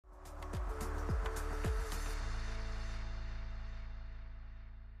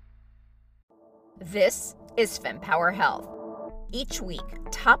This is FemPower Health. Each week,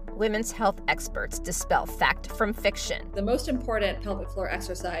 top women's health experts dispel fact from fiction. The most important pelvic floor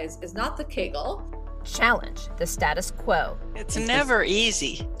exercise is not the Kegel. Challenge the status quo. It's never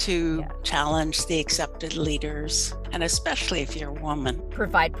easy to challenge the accepted leaders, and especially if you're a woman.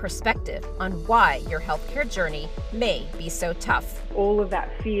 Provide perspective on why your healthcare journey may be so tough. All of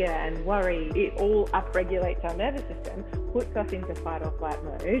that fear and worry, it all upregulates our nervous system, puts us into fight or flight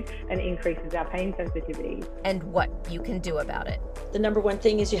mode, and increases our pain sensitivity. And what you can do about it. The number one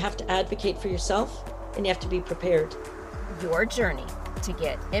thing is you have to advocate for yourself, and you have to be prepared. Your journey to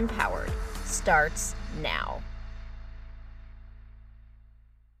get empowered starts now.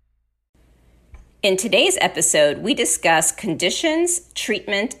 In today's episode, we discuss conditions,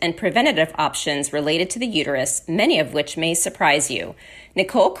 treatment, and preventative options related to the uterus, many of which may surprise you.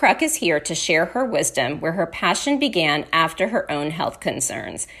 Nicole Kruk is here to share her wisdom where her passion began after her own health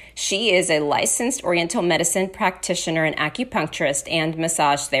concerns. She is a licensed Oriental medicine practitioner and acupuncturist and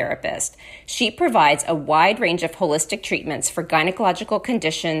massage therapist. She provides a wide range of holistic treatments for gynecological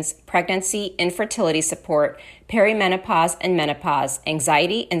conditions, pregnancy, infertility support, perimenopause and menopause,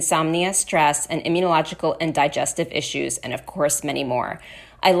 anxiety, insomnia, stress, and immunological and digestive issues, and of course, many more.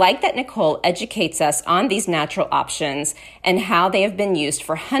 I like that Nicole educates us on these natural options and how they have been used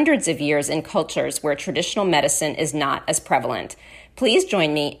for hundreds of years in cultures where traditional medicine is not as prevalent. Please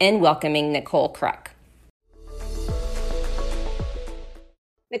join me in welcoming Nicole Kruk.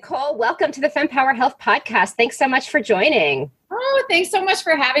 Nicole, welcome to the FemPower Health Podcast. Thanks so much for joining. Oh, thanks so much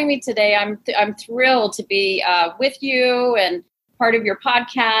for having me today. I'm thrilled to be with you and part of your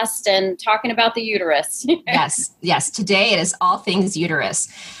podcast and talking about the uterus. Yes. Today it is all things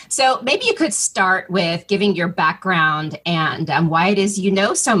uterus. So maybe you could start with giving your background and why it is you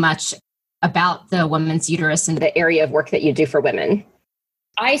know so much about the woman's uterus and the area of work that you do for women.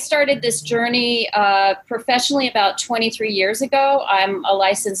 I started this journey professionally about 23 years ago. I'm a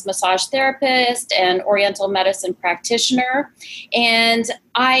licensed massage therapist and Oriental medicine practitioner. And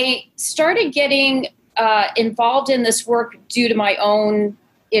I started getting involved in this work due to my own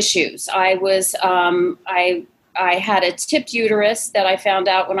issues. I had a tipped uterus that I found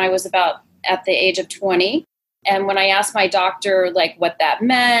out when I was about at the age of 20. And when I asked my doctor, what that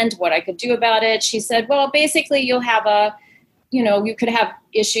meant, what I could do about it, she said, well, basically you'll have you could have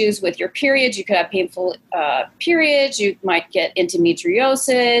issues with your periods. You could have painful periods. You might get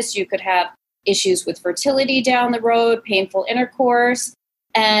endometriosis. You could have issues with fertility down the road, painful intercourse.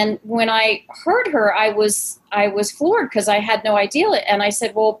 And when I heard her, I was floored because I had no idea. And I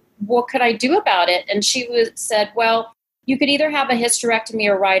said, well, what could I do about it? And she said, well, you could either have a hysterectomy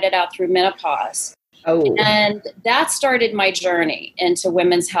or ride it out through menopause. Oh. And that started my journey into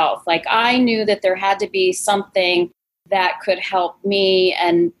women's health. I knew that there had to be something that could help me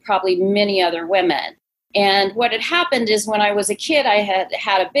and probably many other women. And what had happened is when I was a kid, I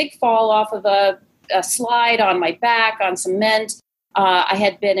had a big fall off of a slide on my back on cement. I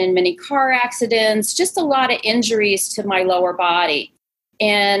had been in many car accidents, just a lot of injuries to my lower body.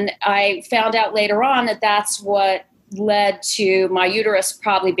 And I found out later on that that's what led to my uterus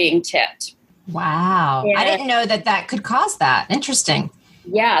probably being tipped. Wow. And I didn't know that could cause that. Interesting.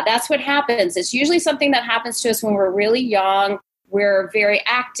 Yeah, that's what happens. It's usually something that happens to us when we're really young. We're very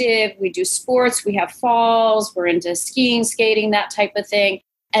active. We do sports. We have falls. We're into skiing, skating, that type of thing.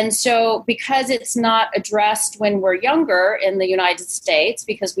 And so because it's not addressed when we're younger in the United States,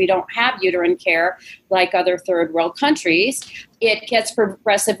 because we don't have uterine care like other third world countries, it gets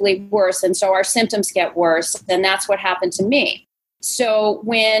progressively worse. And so our symptoms get worse. And that's what happened to me. So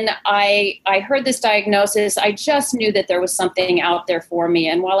when I heard this diagnosis, I just knew that there was something out there for me.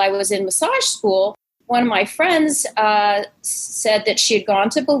 And while I was in massage school, one of my friends said that she had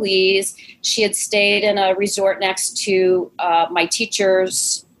gone to Belize. She had stayed in a resort next to my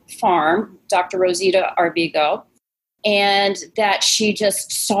teacher's farm, Dr. Rosita Arbigo, and that she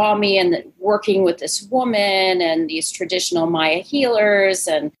just saw me and working with this woman and these traditional Maya healers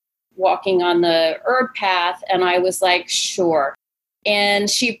and walking on the herb path. And I was like, sure. And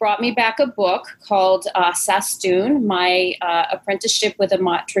she brought me back a book called Sastun, my apprenticeship with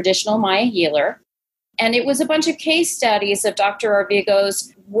a traditional Maya healer. And it was a bunch of case studies of Dr.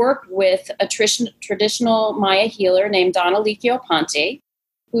 Arvigo's work with a traditional Maya healer named Don Alikio Ponte,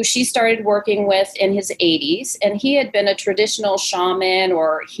 who she started working with in his 80s. And he had been a traditional shaman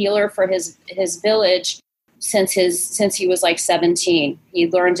or healer for his village since he was 17. He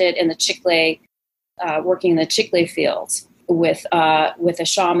learned it in the Chicle, working in the Chicle fields with a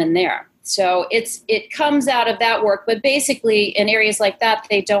shaman there. So it comes out of that work. But basically, in areas like that,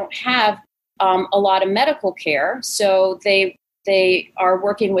 they don't have a lot of medical care. So they They are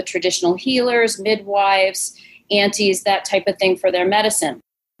working with traditional healers, midwives, aunties, that type of thing for their medicine.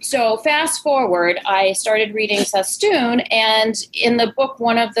 So fast forward, I started reading Sestun, and in the book,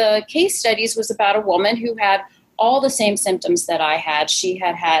 one of the case studies was about a woman who had all the same symptoms that I had. She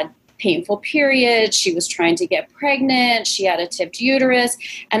had had painful periods. She was trying to get pregnant. She had a tipped uterus.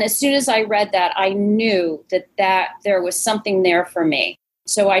 And as soon as I read that, I knew that there was something there for me.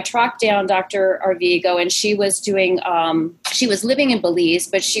 So I tracked down Dr. Arvigo, and she was living in Belize,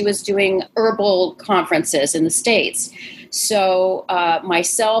 but she was doing herbal conferences in the States. So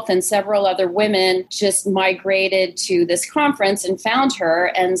myself and several other women just migrated to this conference and found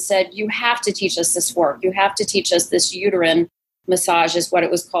her and said, you have to teach us this work. You have to teach us this uterine massage, is what it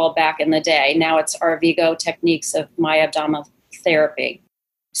was called back in the day. Now it's Arvigo Techniques of Myabdominal Therapy.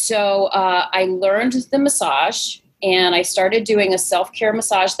 So I learned the massage, and I started doing a self-care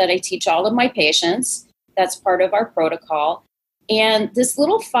massage that I teach all of my patients. That's part of our protocol. And this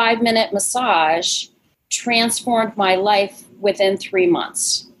little 5-minute massage transformed my life within 3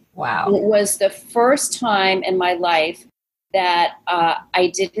 months. Wow. It was the first time in my life that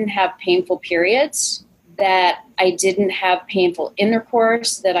I didn't have painful periods, that I didn't have painful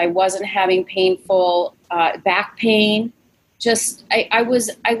intercourse, that I wasn't having painful back pain. I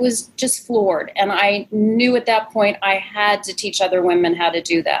was just floored. And I knew at that point I had to teach other women how to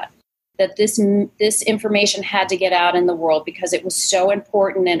do that this information had to get out in the world because it was so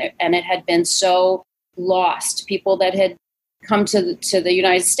important, and it had been so lost. People that had come to the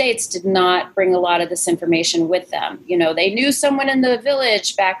United States did not bring a lot of this information with them. You know, they knew someone in the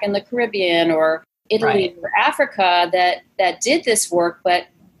village back in the Caribbean or Italy or Africa that did this work, but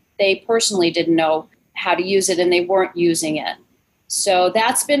they personally didn't know how to use it, and they weren't using it. So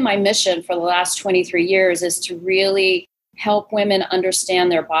that's been my mission for the last 23 years, is to really help women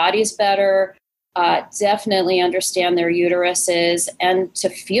understand their bodies better, definitely understand their uteruses, and to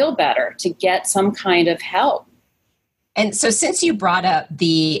feel better, to get some kind of help. And so since you brought up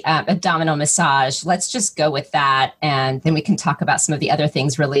the abdominal massage, let's just go with that, and then we can talk about some of the other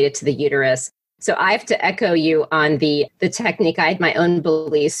things related to the uterus. So I have to echo you on the technique. I had my own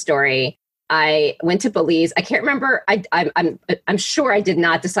Belize story. I went to Belize. I can't remember. I'm sure I did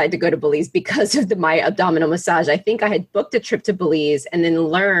not decide to go to Belize because of my abdominal massage. I think I had booked a trip to Belize and then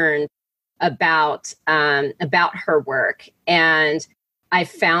learned about her work. And I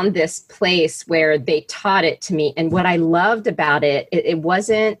found this place where they taught it to me. And what I loved about it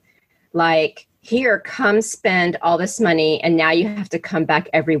wasn't like, here, come spend all this money, and now you have to come back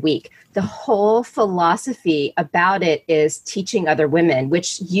every week. The whole philosophy about it is teaching other women,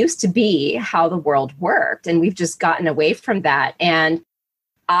 which used to be how the world worked. And we've just gotten away from that. And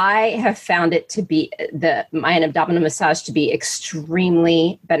I have found it to be my abdominal massage to be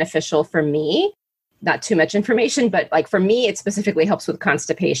extremely beneficial for me. Not too much information, but like for me, it specifically helps with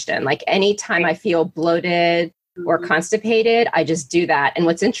constipation. Like anytime I feel bloated or constipated, I just do that. And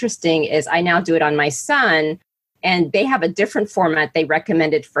what's interesting is I now do it on my son, and they have a different format they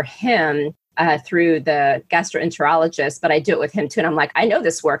recommended for him through the gastroenterologist, but I do it with him too. And I'm like, I know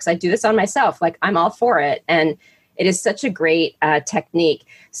this works. I do this on myself. Like, I'm all for it. And it is such a great technique.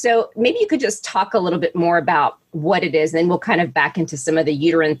 So maybe you could just talk a little bit more about what it is, and then we'll kind of back into some of the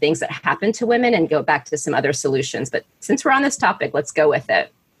uterine things that happen to women and go back to some other solutions. But since we're on this topic, let's go with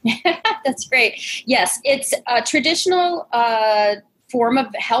it. That's great. Yes, it's a traditional form of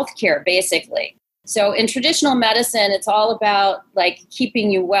healthcare, basically. So in traditional medicine, it's all about like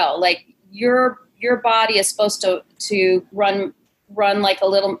keeping you well. Like your body is supposed to run like a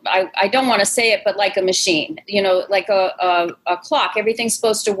little, I don't want to say it, but like a machine, like a clock. Everything's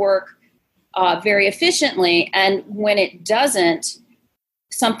supposed to work very efficiently. And when it doesn't,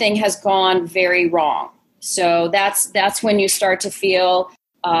 something has gone very wrong. So that's when you start to feel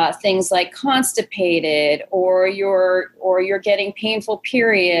things like constipated, or you're getting painful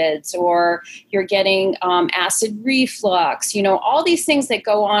periods, or you're getting acid reflux, all these things that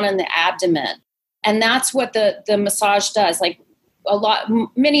go on in the abdomen. And that's what the massage does. Like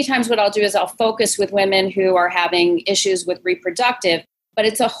many times what I'll do is I'll focus with women who are having issues with reproductive, but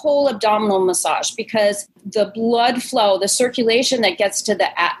it's a whole abdominal massage because the blood flow, the circulation that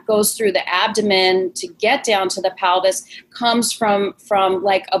goes through the abdomen to get down to the pelvis comes from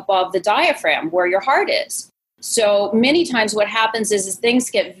like above the diaphragm where your heart is. So many times what happens is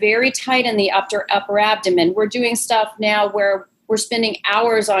things get very tight in the upper abdomen. We're doing stuff now where we're spending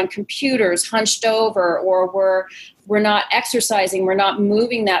hours on computers hunched over, or we're not exercising, we're not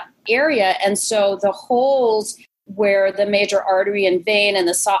moving that area. And so the holes where the major artery and vein and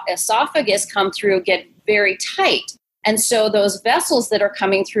the esophagus come through get very tight. And so those vessels that are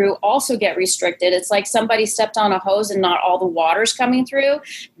coming through also get restricted. It's like somebody stepped on a hose and not all the water's coming through.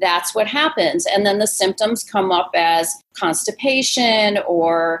 That's what happens. And then the symptoms come up as constipation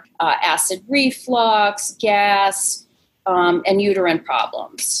or acid reflux, gas, and uterine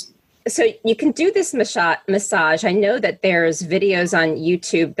problems. So you can do this massage. I know that there's videos on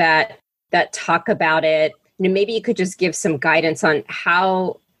YouTube that talk about it. Maybe you could just give some guidance on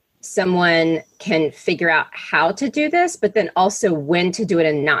how someone can figure out how to do this, but then also when to do it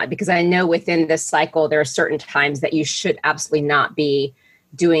and not. Because I know within this cycle, there are certain times that you should absolutely not be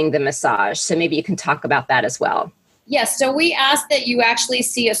doing the massage. So maybe you can talk about that as well. Yes, so we ask that you actually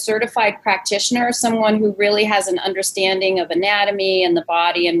see a certified practitioner, someone who really has an understanding of anatomy and the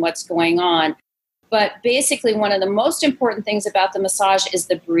body and what's going on. But basically, one of the most important things about the massage is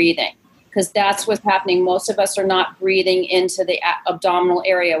the breathing, because that's what's happening. Most of us are not breathing into the abdominal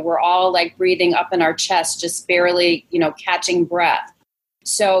area. We're all like breathing up in our chest, just barely, catching breath.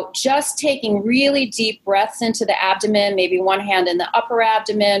 So just taking really deep breaths into the abdomen, maybe one hand in the upper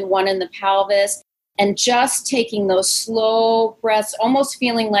abdomen, one in the pelvis, and just taking those slow breaths, almost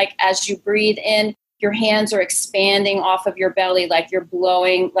feeling like as you breathe in, your hands are expanding off of your belly, like you're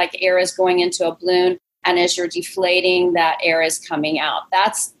blowing, like air is going into a balloon. And as you're deflating, that air is coming out.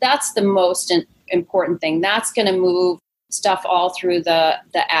 That's the most important thing. That's going to move stuff all through the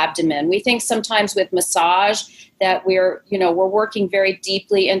abdomen. We think sometimes with massage that we're working very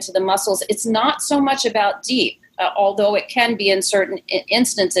deeply into the muscles. It's not so much about deep, although it can be in certain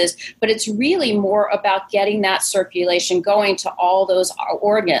instances, but it's really more about getting that circulation going to all those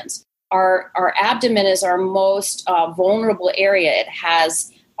organs. Our abdomen is our most vulnerable area. It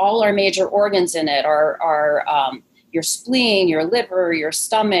has all our major organs in it, your spleen, your liver, your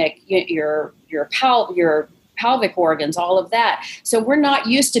stomach, your pelvic organs, all of that. So we're not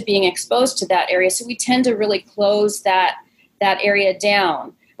used to being exposed to that area. So we tend to really close that area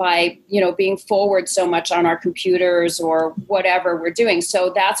down by, being forward so much on our computers or whatever we're doing.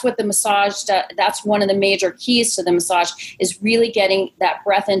 So that's what the massage does. That's one of the major keys to the massage, is really getting that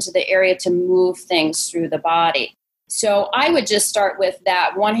breath into the area to move things through the body. So I would just start with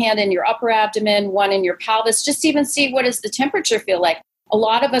that. One hand in your upper abdomen, one in your pelvis. Just even see what does the temperature feel like. A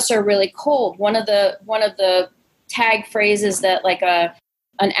lot of us are really cold. One of the tag phrases that like an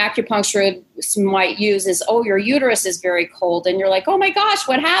acupuncturist might use is, "Oh, your uterus is very cold," and you're like, "Oh my gosh,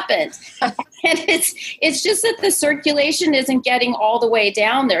 what happened?" And it's just that the circulation isn't getting all the way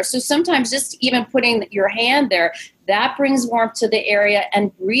down there. So sometimes just even putting your hand there, that brings warmth to the area,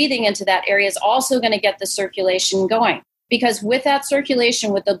 and breathing into that area is also going to get the circulation going. Because with that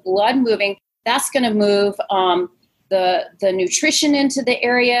circulation, with the blood moving, that's going to move the nutrition into the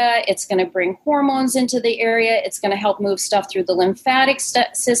area. It's going to bring hormones into the area. It's going to help move stuff through the lymphatic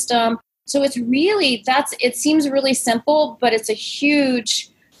system. So it's really, it seems really simple, but it's a huge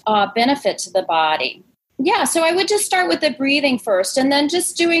benefit to the body. Yeah, so I would just start with the breathing first, and then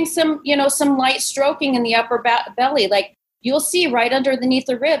just doing some light stroking in the upper belly. Like you'll see right underneath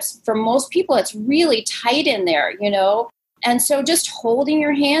the ribs, for most people, it's really tight in there, And so just holding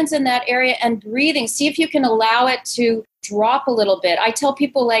your hands in that area and breathing, see if you can allow it to drop a little bit. I tell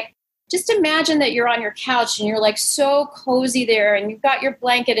people, like, just imagine that you're on your couch and you're like so cozy there, and you've got your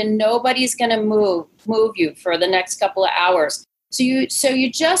blanket and nobody's going to move you for the next couple of hours. So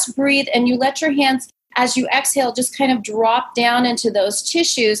you just breathe, and you let your hands, as you exhale, just kind of drop down into those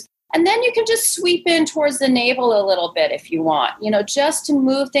tissues. And then you can just sweep in towards the navel a little bit if you want, just to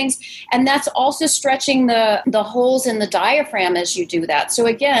move things. And that's also stretching the holes in the diaphragm as you do that. So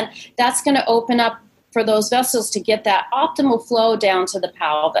again, that's going to open up for those vessels to get that optimal flow down to the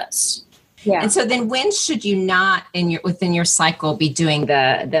pelvis. Yeah. And so then when should you not within your cycle be doing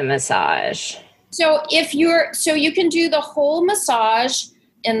the massage? So you can do the whole massage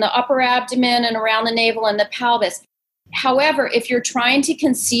in the upper abdomen and around the navel and the pelvis. However, if you're trying to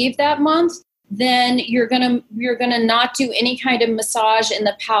conceive that month, then you're gonna not do any kind of massage in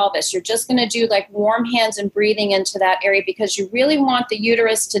the pelvis. You're just gonna do like warm hands and breathing into that area, because you really want the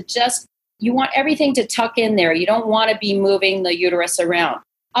uterus to you want everything to tuck in there. You don't want to be moving the uterus around.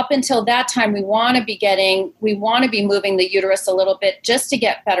 Up until that time, we want to be moving the uterus a little bit just to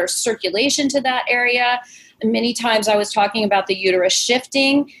get better circulation to that area. And many times I was talking about the uterus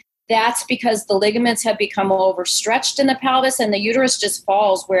shifting. That's because the ligaments have become overstretched in the pelvis, and the uterus just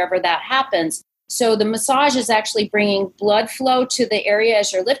falls wherever that happens. So the massage is actually bringing blood flow to the area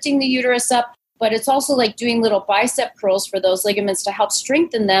as you're lifting the uterus up, but it's also like doing little bicep curls for those ligaments to help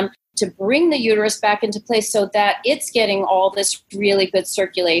strengthen them, to bring the uterus back into place so that it's getting all this really good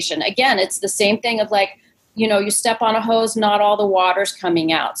circulation. Again, it's the same thing of like you step on a hose, not all the water's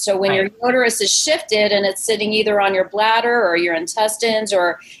coming out. So when your uterus is shifted and it's sitting either on your bladder or your intestines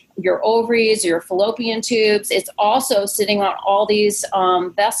or your ovaries, your fallopian tubes, it's also sitting on all these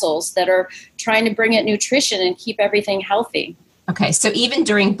vessels that are trying to bring it nutrition and keep everything healthy. Okay, so even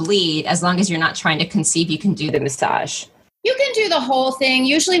during bleed, as long as you're not trying to conceive, you can do the massage. You can do the whole thing.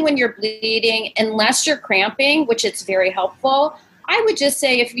 Usually when you're bleeding, unless you're cramping, which it's very helpful, I would just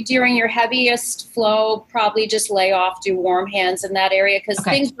say if you're during your heaviest flow, probably just lay off, do warm hands in that area because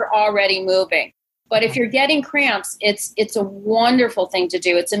things are already moving. But if you're getting cramps, it's a wonderful thing to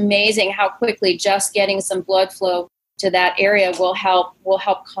do. It's amazing how quickly just getting some blood flow to that area will help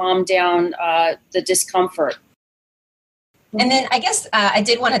calm down the discomfort. And then I guess I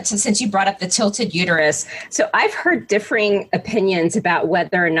did want to, since you brought up the tilted uterus, so I've heard differing opinions about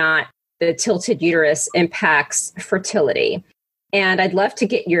whether or not the tilted uterus impacts fertility. And I'd love to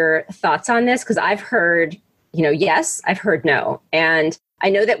get your thoughts on this because I've heard, yes, I've heard no. And I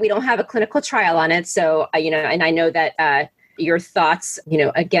know that we don't have a clinical trial on it. So, and I know that your thoughts,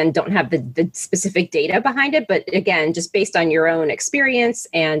 again, don't have the specific data behind it. But again, just based on your own experience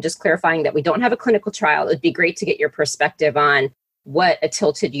and just clarifying that we don't have a clinical trial, it'd be great to get your perspective on what a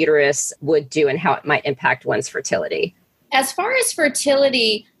tilted uterus would do and how it might impact one's fertility. As far as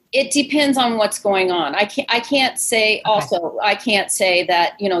fertility, it depends on what's going on. I can't say I can't say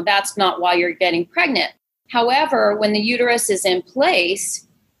that, that's not why you're getting pregnant. However, when the uterus is in place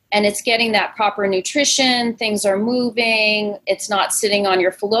and it's getting that proper nutrition, things are moving, it's not sitting on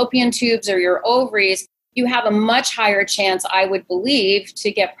your fallopian tubes or your ovaries, you have a much higher chance, I would believe,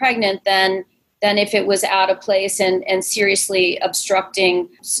 to get pregnant than if it was out of place and seriously obstructing,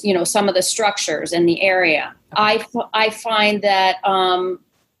 some of the structures in the area. I find that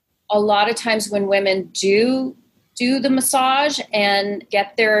a lot of times when women do the massage and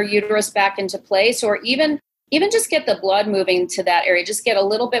get their uterus back into place, or even just get the blood moving to that area, just get a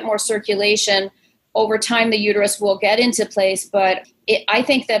little bit more circulation, over time the uterus will get into place. But I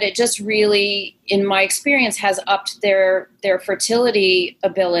think that it just really, in my experience, has upped their fertility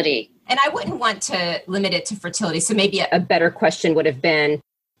ability. And I wouldn't want to limit it to fertility. So maybe a better question would have been,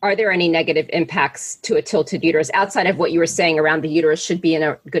 are there any negative impacts to a tilted uterus outside of what you were saying around the uterus should be in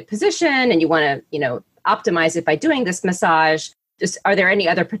a good position and you want to, optimize it by doing this massage? Just are there any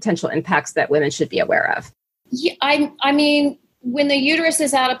other potential impacts that women should be aware of? Yeah, I mean, when the uterus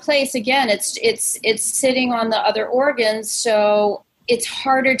is out of place, again, it's sitting on the other organs, so it's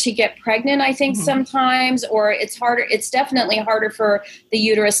harder to get pregnant, I think, sometimes, or it's definitely harder for the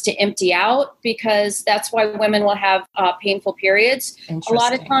uterus to empty out, because that's why women will have painful periods a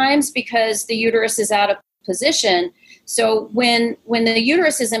lot of times, because the uterus is out of position. So when the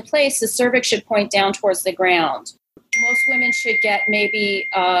uterus is in place, the cervix should point down towards the ground. Most women should get maybe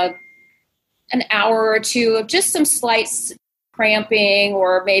an hour or two of just some slight cramping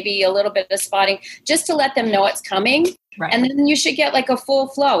or maybe a little bit of spotting, just to let them know it's coming. Right. And then you should get like a full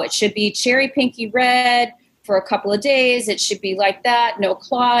flow. It should be cherry pinky red for a couple of days. It should be like that, no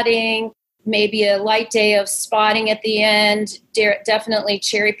clotting, maybe a light day of spotting at the end, definitely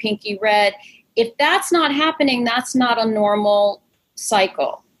cherry pinky red. If that's not happening, that's not a normal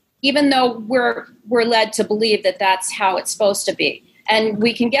cycle, even though we're led to believe that that's how it's supposed to be. And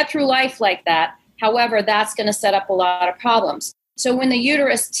we can get through life like that. However, that's going to set up a lot of problems. So when the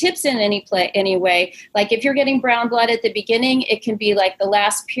uterus tips in any way, like if you're getting brown blood at the beginning, it can be like the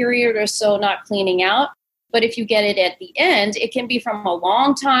last period or so not cleaning out. But if you get it at the end, it can be from a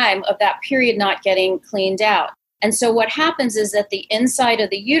long time of that period not getting cleaned out. And so what happens is that the inside of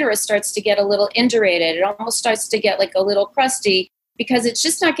the uterus starts to get a little indurated. It almost starts to get like a little crusty because it's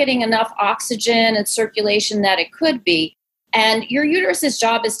just not getting enough oxygen and circulation that it could be. And your uterus's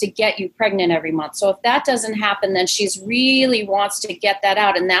job is to get you pregnant every month. So if that doesn't happen, then she's really wants to get that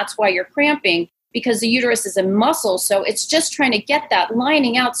out. And that's why you're cramping, because the uterus is a muscle. So it's just trying to get that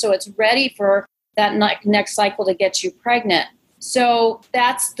lining out so it's ready for that next cycle to get you pregnant. So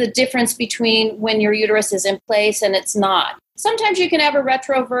that's the difference between when your uterus is in place and it's not. Sometimes you can have a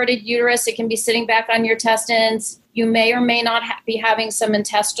retroverted uterus. It can be sitting back on your intestines. You may or may not be having some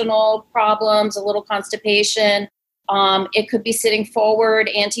intestinal problems, a little constipation. It could be sitting forward,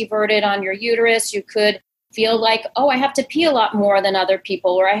 anteverted on your uterus. You could feel like, I have to pee a lot more than other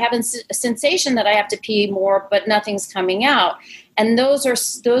people, or I have a sensation that I have to pee more, but nothing's coming out. And those are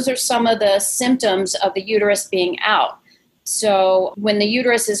some of the symptoms of the uterus being out. So when the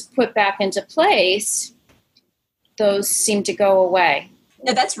uterus is put back into place, those seem to go away.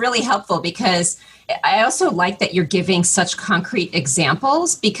 No, that's really helpful, because I also like that you're giving such concrete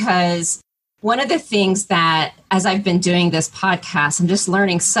examples, because One of the things that, as I've been doing this podcast, I'm just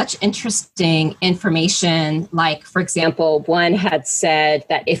learning such interesting information. Like, for example, one had said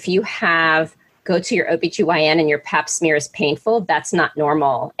that if you go to your OBGYN and your pap smear is painful, that's not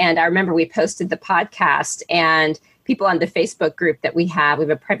normal. And I remember we posted the podcast and people on the Facebook group that we have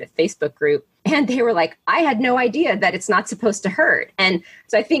a private Facebook group, and they were like, I had no idea that it's not supposed to hurt. And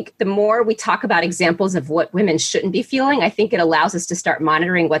so I think the more we talk about examples of what women shouldn't be feeling, I think it allows us to start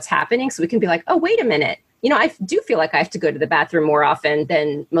monitoring what's happening. So we can be like, oh, wait a minute. I do feel like I have to go to the bathroom more often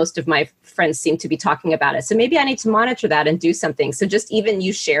than most of my friends seem to be talking about it. So maybe I need to monitor that and do something. So just even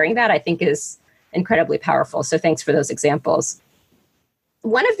you sharing that, I think, is incredibly powerful. So thanks for those examples.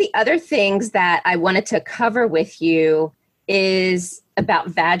 One of the other things that I wanted to cover with you is about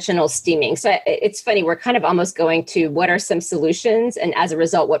vaginal steaming. So it's funny, we're kind of almost going to what are some solutions, and as a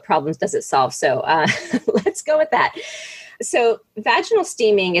result, what problems does it solve? So let's go with that. So vaginal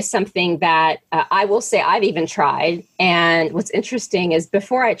steaming is something that I will say I've even tried. And what's interesting is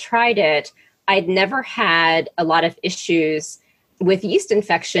before I tried it, I'd never had a lot of issues with yeast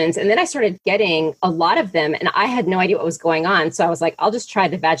infections. And then I started getting a lot of them and I had no idea what was going on. So I was like, I'll just try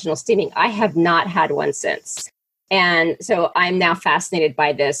the vaginal steaming. I have not had one since. And so I'm now fascinated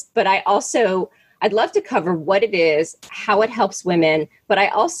by this. But I'd love to cover what it is, how it helps women. But I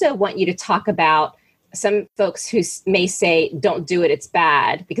also want you to talk about some folks who may say, don't do it, it's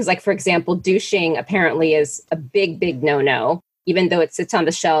bad. Because like, for example, douching apparently is a big, big no-no, even though it sits on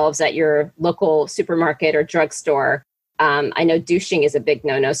the shelves at your local supermarket or drugstore. I know douching is a big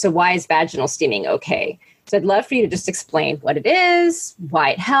no-no. So why is vaginal steaming okay? So I'd love for you to just explain what it is, why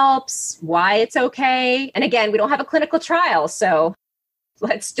it helps, why it's okay. And again, we don't have a clinical trial, so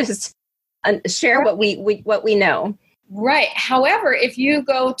let's just share what we know. Right. However, if you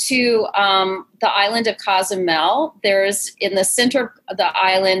go to the island of Cozumel, there's in the center of the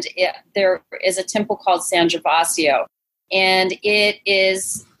island, there is a temple called San Gervasio. And it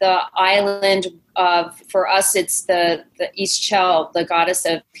is the island of, for us, it's the Ischel, the goddess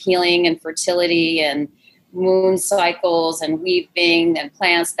of healing and fertility and moon cycles and weaving and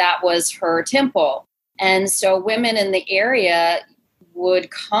plants. That was her temple. And so women in the area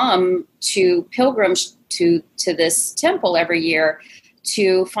would come to pilgrims to this temple every year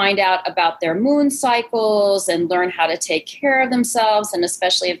to find out about their moon cycles and learn how to take care of themselves. And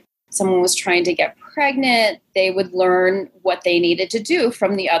especially if someone was trying to get pregnant, they would learn what they needed to do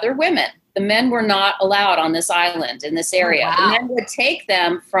from the other women. The men were not allowed on this island in this area. Wow. The men would take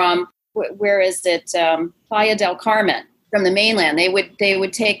them from, where is it? Playa del Carmen, from the mainland. They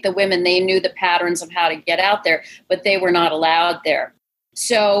would take the women. They knew the patterns of how to get out there, but they were not allowed there.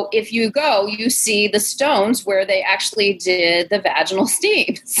 So if you go, you see the stones where they actually did the vaginal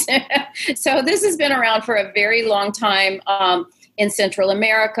steams. So this has been around for a very long time in Central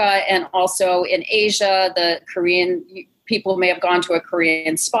America and also in Asia. The Korean people may have gone to a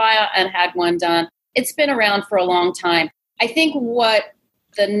Korean spa and had one done. It's been around for a long time. I think what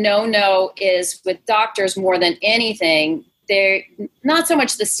the no-no is with doctors more than anything, they're not so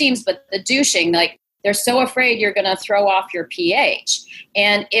much the steams, but the douching. Like, they're so afraid you're going to throw off your pH.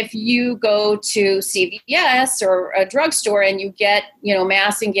 And if you go to CVS or a drugstore and you get,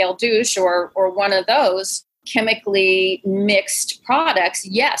 Massingale douche or one of those chemically mixed products,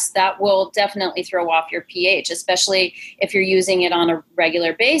 yes, that will definitely throw off your pH, especially if you're using it on a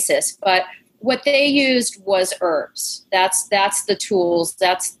regular basis. But what they used was herbs. That's the tools.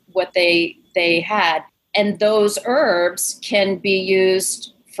 That's what they had. And those herbs can be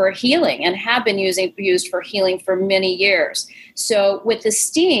used for healing and have been used for healing for many years. So with the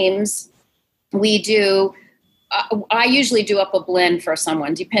steams, we do, I usually do up a blend for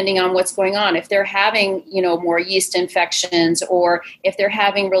someone, depending on what's going on. If they're having, more yeast infections, or if they're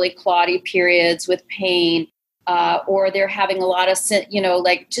having really clotty periods with pain, or they're having a lot of,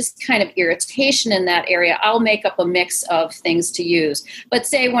 just kind of irritation in that area, I'll make up a mix of things to use. But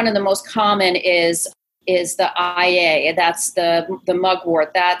say one of the most common is the IA. That's the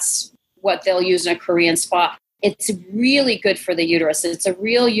mugwort. That's what they'll use in a Korean spa. It's really good for the uterus. It's a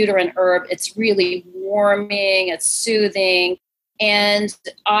real uterine herb. It's really warming. It's soothing. And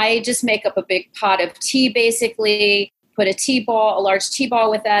I just make up a big pot of tea, basically. Put a large tea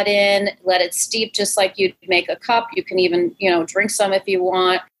ball with that in. Let it steep just like you'd make a cup. You can even, drink some if you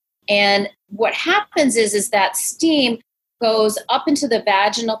want. And what happens is that steam goes up into the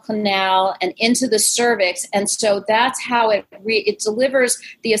vaginal canal and into the cervix. And so that's how it delivers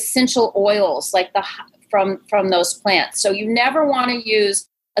the essential oils, like from those plants. So you never want to use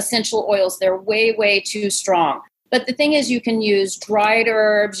essential oils. They're way, way too strong. But the thing is, you can use dried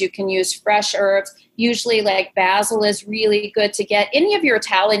herbs, you can use fresh herbs. Usually, like basil is really good to get. Any of your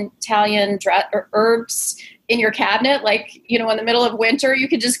Italian herbs in your cabinet, like, in the middle of winter, you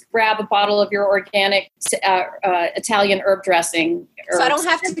could just grab a bottle of your organic Italian herb dressing. Herbs. So I don't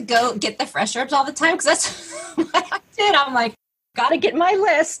have to go get the fresh herbs all the time, because that's what I did. I'm like, got to get my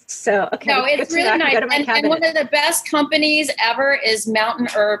list. So, okay. No, it's really nice. And one of the best companies ever is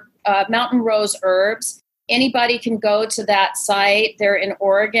Mountain Rose Herbs. Anybody can go to that site. They're in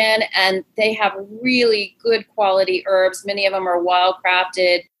Oregon, and they have really good quality herbs. Many of them are wild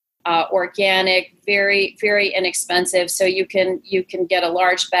crafted, organic, very, very inexpensive. So you can get a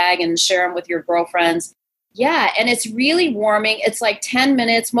large bag and share them with your girlfriends. Yeah, and it's really warming. It's like 10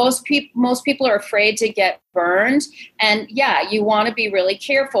 minutes. Most people are afraid to get burned. And yeah, you want to be really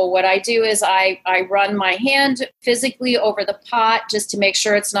careful. What I do is I run my hand physically over the pot just to make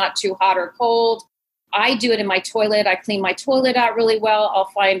sure it's not too hot or cold. I do it in my toilet. I clean my toilet out really well. I'll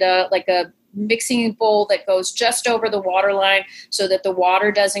find a mixing bowl that goes just over the water line so that the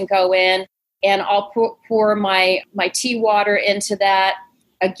water doesn't go in. And I'll pour my tea water into that.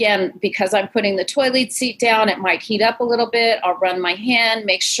 Again, because I'm putting the toilet seat down, it might heat up a little bit. I'll run my hand,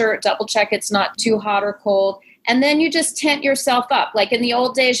 double check it's not too hot or cold. And then you just tent yourself up. Like in the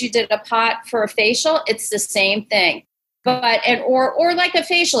old days, you did a pot for a facial. It's the same thing. Or like a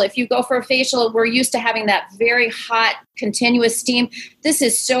facial. If you go for a facial, we're used to having that very hot, continuous steam. This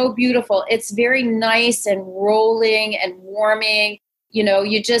is so beautiful. It's very nice and rolling and warming. You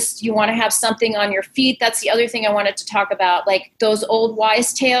want to have something on your feet. That's the other thing I wanted to talk about, like those old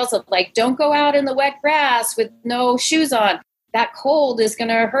wise tales of like, don't go out in the wet grass with no shoes on. That cold is going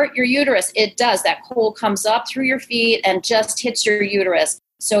to hurt your uterus. It does. That cold comes up through your feet and just hits your uterus.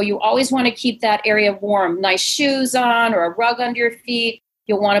 So you always want to keep that area warm. Nice shoes on or a rug under your feet.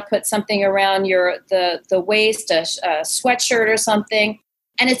 You'll want to put something around the waist, a sweatshirt or something.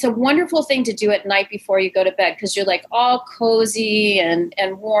 And it's a wonderful thing to do at night before you go to bed because you're like all cozy and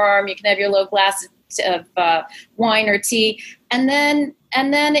warm. You can have your little glass of wine or tea. And then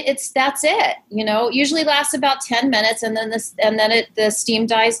that's it. Usually lasts about 10 minutes and then the steam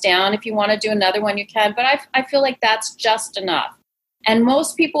dies down. If you want to do another one, you can. But I feel like that's just enough. And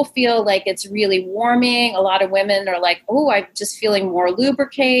most people feel like it's really warming. A lot of women are like, oh, I'm just feeling more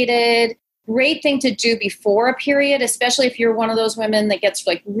lubricated. Great thing to do before a period, especially if you're one of those women that gets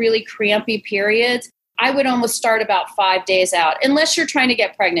like really crampy periods. I would almost start about 5 days out, unless you're trying to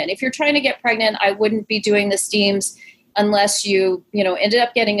get pregnant. If you're trying to get pregnant, I wouldn't be doing the steams unless you ended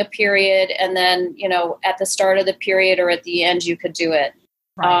up getting a period. And then, at the start of the period or at the end, you could do it.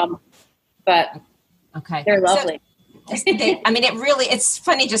 Right. But okay, they're lovely. It's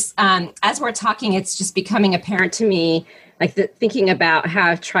funny, just as we're talking, it's just becoming apparent to me, like thinking about how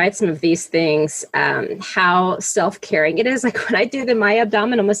I've tried some of these things, how self-caring it is. Like when I do my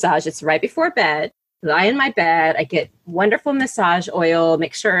abdominal massage, it's right before bed, lie in my bed, I get wonderful massage oil,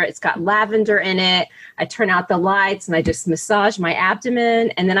 make sure it's got lavender in it. I turn out the lights and I just massage my abdomen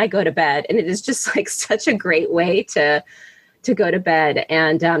and then I go to bed. And it is just like such a great way to go to bed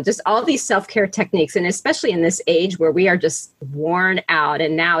and just all these self-care techniques. And especially in this age where we are just worn out.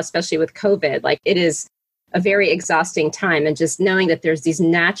 And now, especially with COVID, like it is a very exhausting time. And just knowing that there's these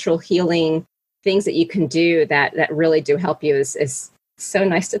natural healing things that you can do that really do help you is so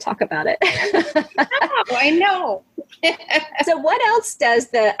nice to talk about it. I know. So what else does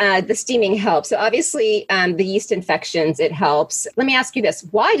the steaming help? So obviously the yeast infections, it helps. Let me ask you this.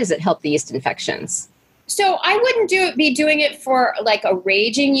 Why does it help the yeast infections? So I wouldn't be doing it for like a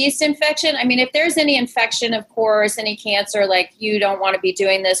raging yeast infection. I mean, if there's any infection, of course, any cancer, like you don't want to be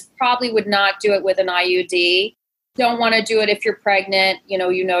doing this, probably would not do it with an IUD. Don't want to do it if you're pregnant,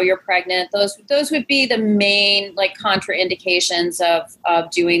 you're pregnant. Those would be the main like contraindications of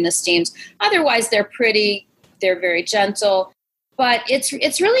doing the steams. Otherwise, they're very gentle. But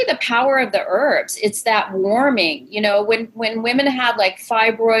it's really the power of the herbs. It's that warming. When women have like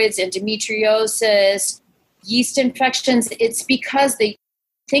fibroids, endometriosis, yeast infections, it's because the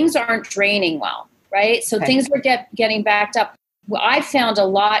things aren't draining well, right? So things are getting backed up. Well, I found a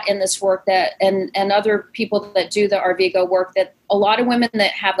lot in this work that, and other people that do the Arvigo work, that a lot of women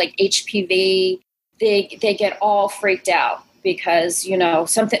that have like HPV, they get all freaked out because,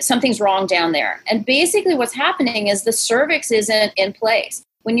 something's wrong down there. And basically what's happening is the cervix isn't in place.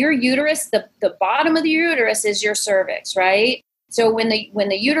 When your uterus, the bottom of the uterus is your cervix, right? So when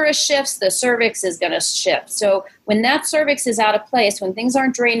the uterus shifts, the cervix is going to shift. So when that cervix is out of place, when things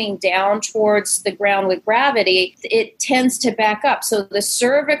aren't draining down towards the ground with gravity, it tends to back up. So the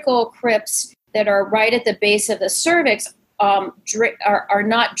cervical crypts that are right at the base of the cervix are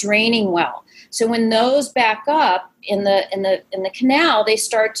not draining well. So when those back up in the canal, they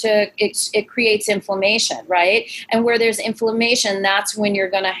start to it creates inflammation, right? And where there's inflammation, that's when you're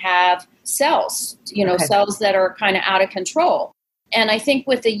going to have cells, cells that are kind of out of control. And I think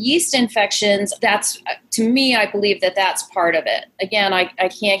with the yeast infections, that's, to me, I believe that that's part of it. Again, I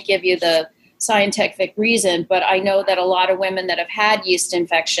can't give you the scientific reason, but I know that a lot of women that have had yeast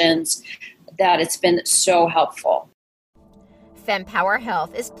infections, that it's been so helpful. FemPower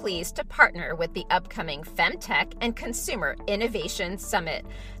Health is pleased to partner with the upcoming FemTech and Consumer Innovation Summit.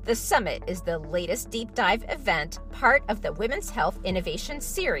 The summit is the latest deep dive event, part of the Women's Health Innovation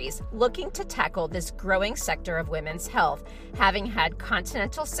Series, looking to tackle this growing sector of women's health, having had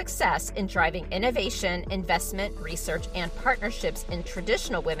continental success in driving innovation, investment, research, and partnerships in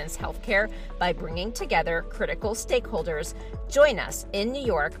traditional women's healthcare by bringing together critical stakeholders. Join us in New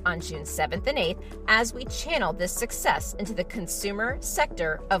York on June 7th and 8th as we channel this success into the consumer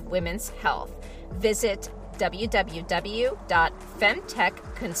sector of women's health. Visit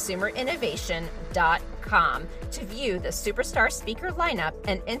www.femtechconsumerinnovation.com to view the superstar speaker lineup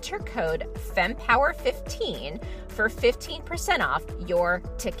and enter code FEMPOWER15 for 15% off your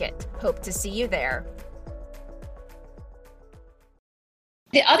ticket. Hope to see you there.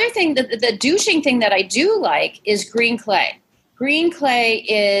 The other thing, the douching thing that I do like is green clay. Green clay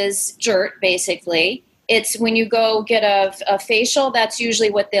is dirt, basically. It's when you go get a facial, that's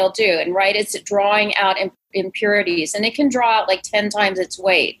usually what they'll do. And it's drawing out impurities, and it can draw out like 10 times its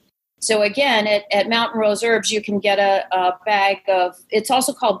weight. So again, at Mountain Rose Herbs, you can get a bag of, it's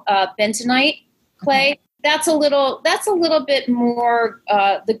also called bentonite clay. That's a little bit more,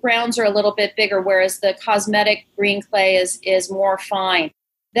 the grounds are a little bit bigger, whereas the cosmetic green clay is more fine.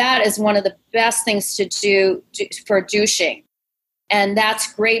 That is one of the best things to do for douching. And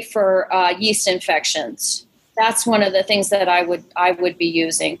that's great for yeast infections. That's one of the things that I would be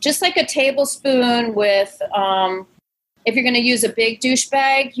using. Just like a tablespoon with, if you're going to use a big douche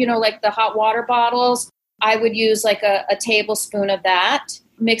bag, like the hot water bottles, I would use like a tablespoon of that.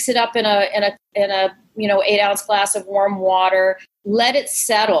 Mix it up in a 8-ounce glass of warm water. Let it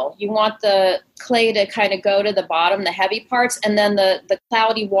settle. You want the clay to kind of go to the bottom, the heavy parts, and then the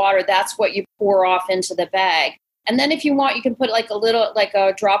cloudy water, that's what you pour off into the bag. And then if you want, you can put like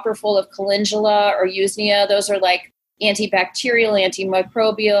a dropper full of calendula or usnea. Those are like antibacterial,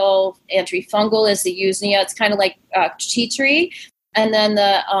 antimicrobial, antifungal is the usnea. It's kind of like tea tree. And then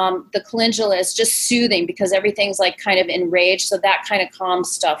the calendula is just soothing because everything's like kind of enraged. So that kind of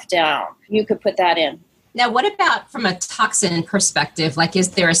calms stuff down. You could put that in. Now, what about from a toxin perspective? Like, is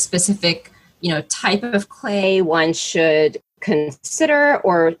there a specific, type of clay one should consider,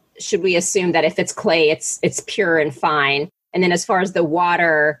 or should we assume that if it's clay, it's pure and fine? And then as far as the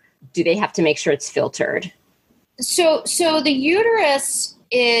water, do they have to make sure it's filtered? So the uterus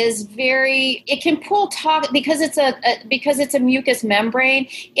is it can pull because it's a mucous membrane,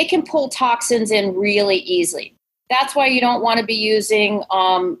 it can pull toxins in really easily. That's why you don't want to be using,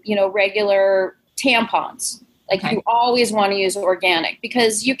 regular tampons. You always want to use organic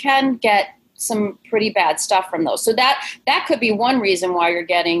because you can get some pretty bad stuff from those. So that could be one reason why you're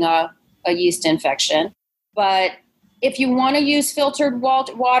getting a yeast infection. But if you want to use filtered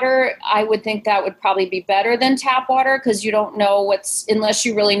water, I would think that would probably be better than tap water because you don't know unless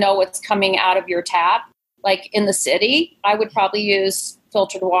you really know what's coming out of your tap. Like in the city, I would probably use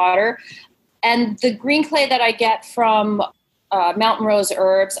filtered water. And the green clay that I get from Mountain Rose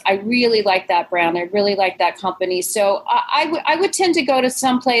Herbs, I really like that brand. I really like that company. So I would tend to go to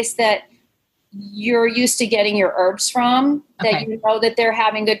some place that you're used to getting your herbs from, that you know that they're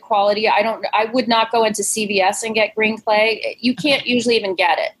having good quality. I would not go into CVS and get green clay. You can't usually even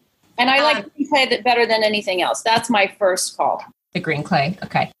get it. And I like green clay better than anything else. That's my first call. The green clay.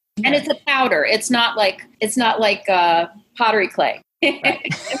 Okay. And it's a powder. It's not like pottery clay. Right.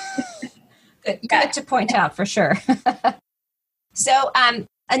 Good to point out for sure. So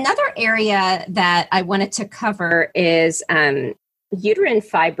another area that I wanted to cover is uterine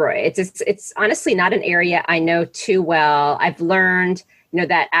fibroids. It's honestly not an area I know too well. I've learned,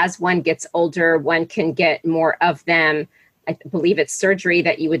 that as one gets older, one can get more of them. I believe it's surgery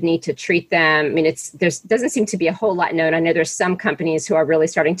that you would need to treat them. I mean, doesn't seem to be a whole lot known. I know there's some companies who are really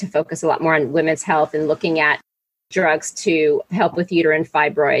starting to focus a lot more on women's health and looking at drugs to help with uterine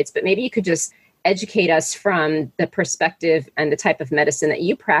fibroids, but maybe you could just educate us from the perspective and the type of medicine that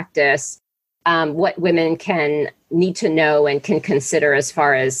you practice, what women can need to know and can consider as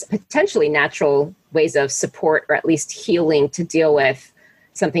far as potentially natural ways of support or at least healing to deal with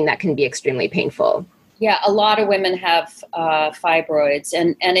something that can be extremely painful. Yeah, a lot of women have fibroids,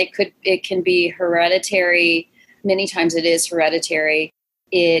 and it can be hereditary many times it is hereditary.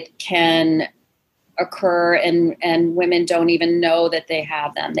 It can occur and women don't even know that they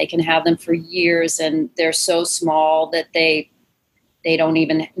have them. They can have them for years and they're so small that they don't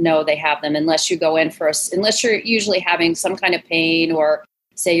even know they have them unless you go in unless you're usually having some kind of pain, or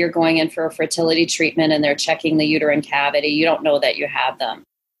say you're going in for a fertility treatment and they're checking the uterine cavity. You don't know that you have them.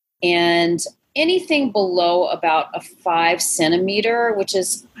 And anything below about a 5 centimeter, which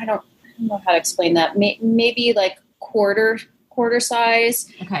is, I don't know how to explain that, maybe like quarter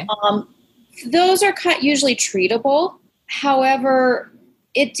size. Okay. Those are usually treatable. However,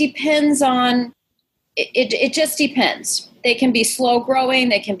 it depends on, it just depends. They can be slow growing.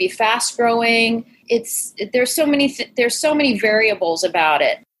 They can be fast growing. There's so many variables about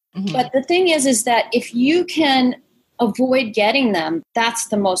it. Mm-hmm. But the thing is that if you can avoid getting them, that's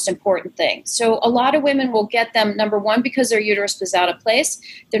the most important thing. So a lot of women will get them, number one, because their uterus is out of place.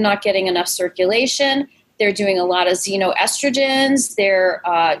 They're not getting enough circulation. They're doing a lot of xenoestrogens. They're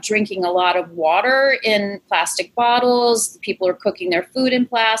drinking a lot of water in plastic bottles. People are cooking their food in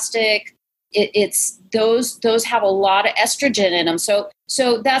plastic. It's those have a lot of estrogen in them. So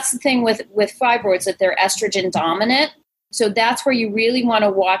that's the thing with fibroids, that they're estrogen dominant. So that's where you really want to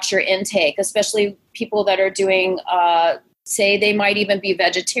watch your intake, especially people that are doing, say they might even be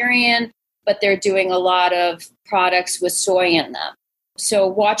vegetarian, but they're doing a lot of products with soy in them. So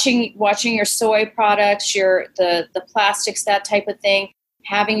watching your soy products, the plastics, that type of thing,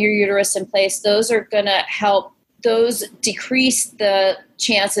 having your uterus in place, those are going to help. Those decrease the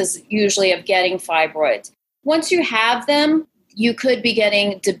chances usually of getting fibroids. Once you have them, you could be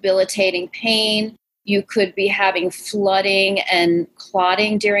getting debilitating pain. You could be having flooding and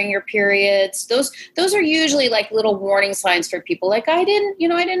clotting during your periods. Those are usually like little warning signs for people. Like, I didn't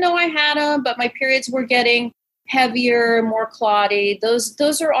know I had them, but my periods were getting heavier, more clotty.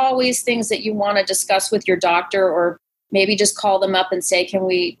 Those are always things that you want to discuss with your doctor, or maybe just call them up and say, can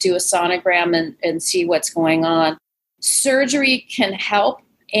we do a sonogram and see what's going on? Surgery can help,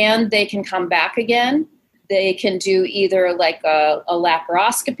 and they can come back again. They can do either like a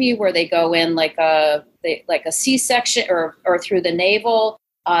laparoscopy, where they go in like a C-section or through the navel.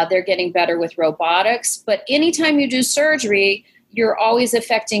 They're getting better with robotics. But anytime you do surgery, you're always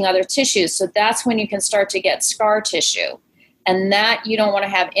affecting other tissues. So that's when you can start to get scar tissue. And that you don't want to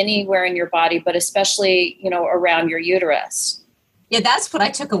have anywhere in your body, but especially, around your uterus. Yeah, that's what I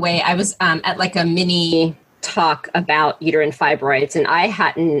took away. I was at like a mini talk about uterine fibroids, and I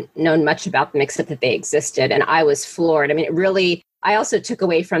hadn't known much about them except that they existed, and I was floored. I mean, I also took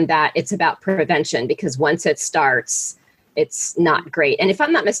away from that, it's about prevention, because once it starts, it's not great. And if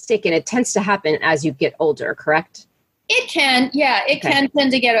I'm not mistaken, it tends to happen as you get older, correct? It can, yeah, it can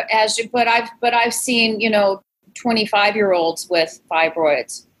tend to get but I've seen, 25-year-olds with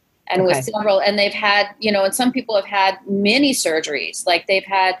fibroids and with several, and they've had, and some people have had many surgeries, like they've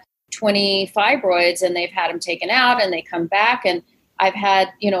had 20 fibroids and they've had them taken out and they come back. And I've had,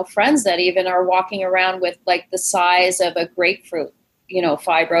 friends that even are walking around with like the size of a grapefruit,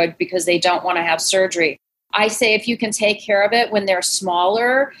 fibroid, because they don't want to have surgery. I say if you can take care of it when they're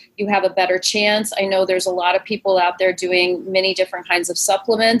smaller, you have a better chance. I know there's a lot of people out there doing many different kinds of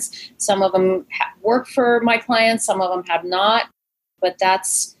supplements. Some of them work for my clients, some of them have not. But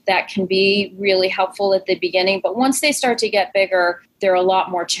that can be really helpful at the beginning. But once they start to get bigger, they're a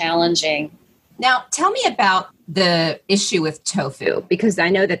lot more challenging. Now, tell me about the issue with tofu, because I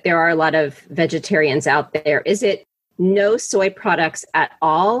know that there are a lot of vegetarians out there. Is it no soy products at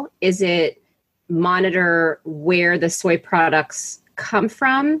all? Is it monitor where the soy products come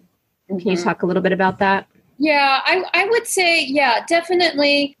from? Mm-hmm. Can you talk a little bit about that? Yeah, I would say, yeah,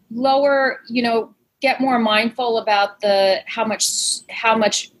 definitely lower, get more mindful about how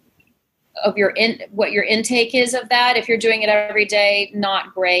much of what your intake is of that. If you're doing it every day,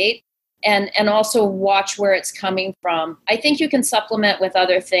 not great. And also watch where it's coming from. I think you can supplement with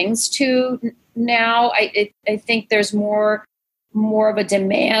other things too now. I think there's more of a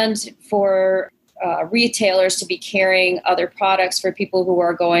demand for retailers to be carrying other products for people who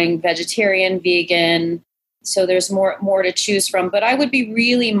are going vegetarian, vegan. So there's more to choose from. But I would be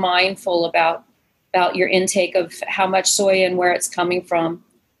really mindful about your intake of how much soy and where it's coming from,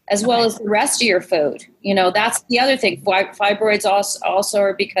 as well as the rest of your food. That's the other thing. Fibroids also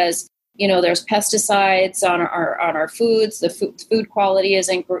are because, there's pesticides on our foods. The food quality is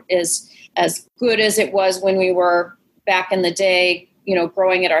as good as it was when we were back in the day,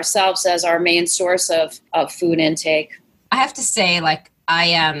 growing it ourselves as our main source of food intake. I have to say,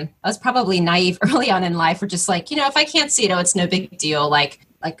 I was probably naive early on in life, or just like, if I can't see it, it's no big deal. Like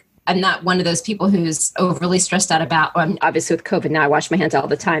I'm not one of those people who's overly stressed out about, obviously with COVID now, I wash my hands all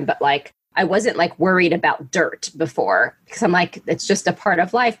the time, but I wasn't like worried about dirt before because I'm like, it's just a part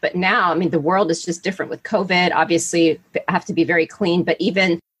of life. But now, I mean, the world is just different with COVID. Obviously, I have to be very clean, but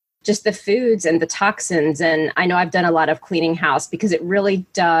even just the foods and the toxins. And I know I've done a lot of cleaning house because it really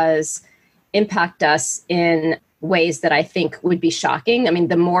does impact us in ways that I think would be shocking. I mean,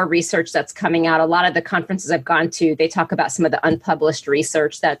 the more research that's coming out, a lot of the conferences I've gone to, they talk about some of the unpublished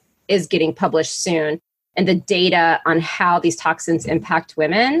research that is getting published soon. And the data on how these toxins impact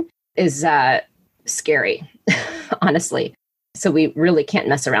women is scary, honestly. So we really can't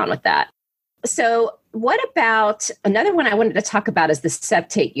mess around with that. So what about another one I wanted to talk about is the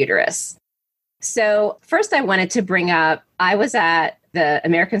septate uterus. So first I wanted to bring up, I was at the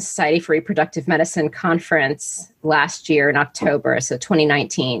American Society for Reproductive Medicine conference last year in October, so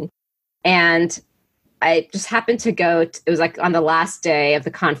 2019. And I just happened to go, it was like on the last day of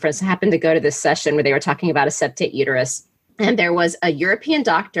the conference, I happened to go to this session where they were talking about a septate uterus. And there was a European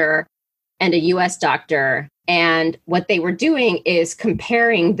doctor and a US doctor. And what they were doing is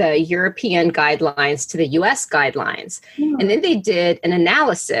comparing the European guidelines to the US guidelines. And then they did an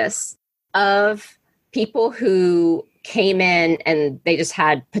analysis of people who came in and they just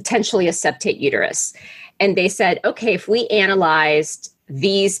had potentially a septate uterus. And they said, okay, if we analyzed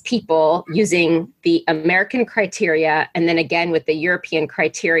these people using the American criteria and then again with the European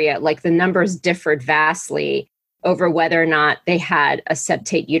criteria, like the numbers differed vastly over whether or not they had a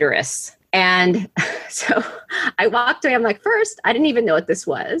septate uterus. And so I walked away. I'm like, first, I didn't even know what this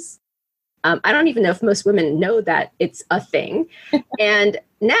was. I don't even know if most women know that it's a thing. And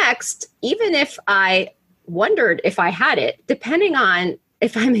next, even if I wondered if I had it, depending on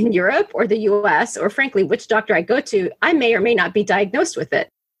if I'm in Europe or the US, or frankly, which doctor I go to, I may or may not be diagnosed with it.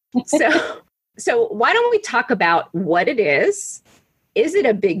 So why don't we talk about what it is it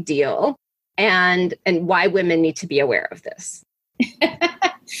a big deal? And why women need to be aware of this.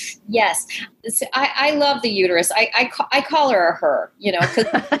 Yes. I love the uterus. I call her a her, because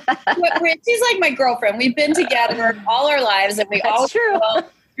she's like my girlfriend. We've been together all our lives and we all go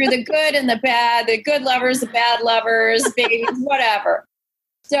through the good and the bad, the good lovers, the bad lovers, babies, whatever.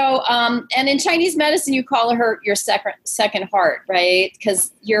 So, and in Chinese medicine, you call her your second heart, right?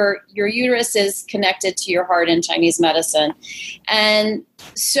 Because your uterus is connected to your heart in Chinese medicine. And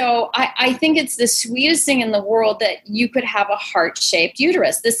so I think it's the sweetest thing in the world that you could have a heart-shaped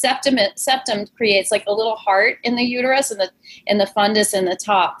uterus. The septum creates like a little heart in the uterus and the fundus in the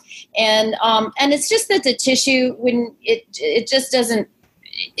top. And it's just that the tissue, when it just doesn't,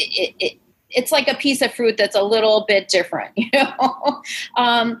 it's like a piece of fruit that's a little bit different,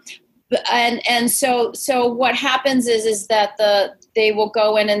 and so what happens is that they will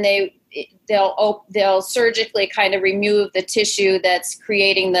go in and they'll surgically kind of remove the tissue that's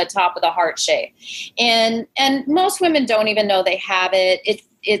creating the top of the heart shape, and most women don't even know they have it.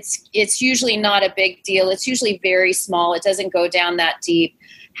 It's usually not a big deal. It's usually very small. It doesn't go down that deep.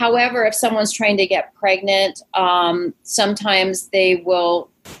 However, if someone's trying to get pregnant, sometimes they will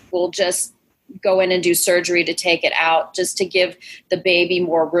just go in and do surgery to take it out just to give the baby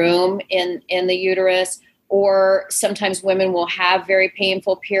more room in the uterus. Or sometimes women will have very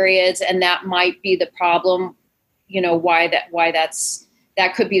painful periods, and that might be the problem.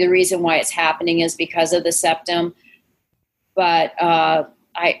 That could be the reason why it's happening is because of the septum. But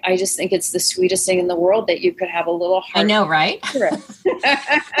I just think it's the sweetest thing in the world that you could have a little heart. I know, right? No,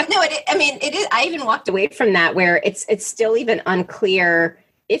 it is. I even walked away from that where it's still even unclear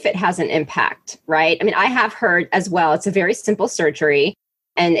if it has an impact, right? I mean, I have heard as well, it's a very simple surgery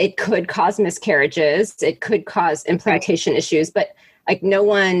and it could cause miscarriages. It could cause implantation issues, but like no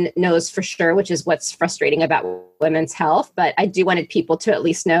one knows for sure, which is what's frustrating about women's health. But I do wanted people to at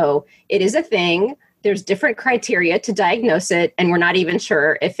least know it is a thing. There's different criteria to diagnose it, and we're not even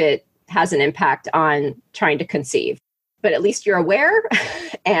sure if it has an impact on trying to conceive. But at least you're aware,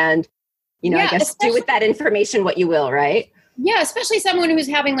 and I guess do with that information what you will, right? Yeah, especially someone who's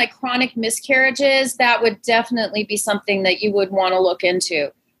having like chronic miscarriages, that would definitely be something that you would want to look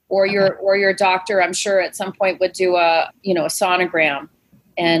into, or your doctor, I'm sure at some point would do a sonogram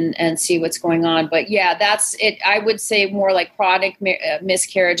and see what's going on. But yeah, that's it. I would say more like chronic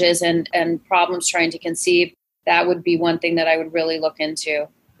miscarriages and problems trying to conceive. That would be one thing that I would really look into.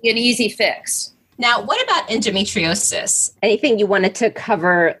 An easy fix. Now, what about endometriosis? Anything you wanted to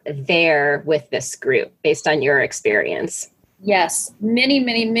cover there with this group based on your experience? Yes, many,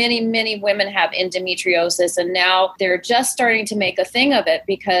 many, many, many women have endometriosis, and now they're just starting to make a thing of it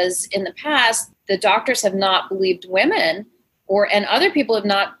because in the past, the doctors have not believed women and other people have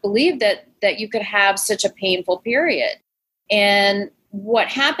not believed that you could have such a painful period. And what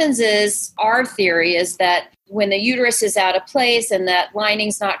happens is, our theory is that when the uterus is out of place and that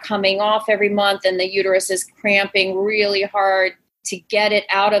lining's not coming off every month and the uterus is cramping really hard to get it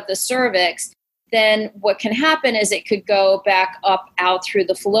out of the cervix, then what can happen is it could go back up out through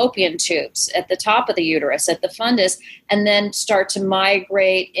the fallopian tubes at the top of the uterus, at the fundus, and then start to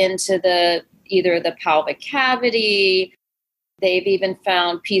migrate into either the pelvic cavity. They've even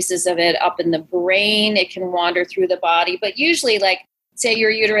found pieces of it up in the brain. It can wander through the body. But usually, like, say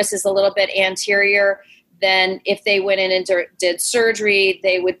your uterus is a little bit anterior, then if they went in and did surgery,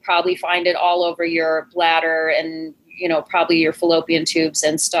 they would probably find it all over your bladder and, probably your fallopian tubes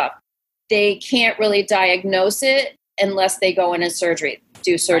and stuff. They can't really diagnose it unless they go in and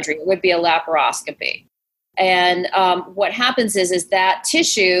do surgery. It would be a laparoscopy. And what happens is that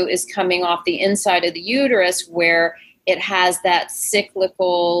tissue is coming off the inside of the uterus, where it has that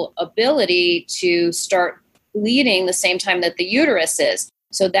cyclical ability to start bleeding the same time that the uterus is.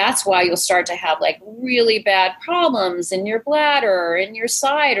 So that's why you'll start to have like really bad problems in your bladder or in your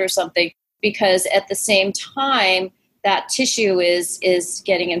side or something, because at the same time that tissue is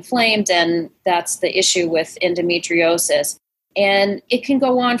getting inflamed, and that's the issue with endometriosis. And it can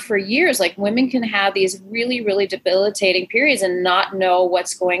go on for years. Like, women can have these really, really debilitating periods and not know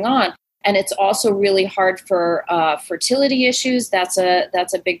what's going on. And it's also really hard for fertility issues. That's a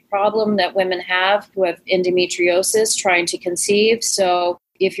big problem that women have who have endometriosis trying to conceive. So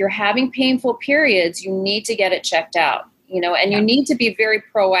if you're having painful periods, you need to get it checked out, and you need to be very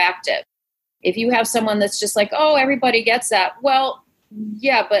proactive. If you have someone that's just like, oh, everybody gets that. Well,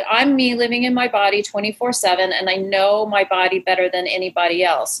 yeah, but I'm me living in my body 24/7, and I know my body better than anybody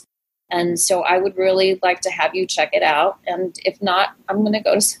else. And so I would really like to have you check it out. And if not, I'm going to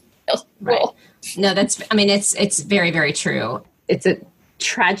go to somebody else. Right. No, it's very, very true. It's a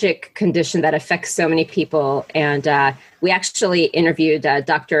tragic condition that affects so many people. And we actually interviewed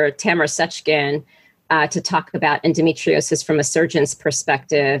Dr. Tamara Sechkin to talk about endometriosis from a surgeon's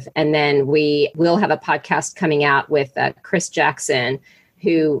perspective. And then we will have a podcast coming out with Chris Jackson,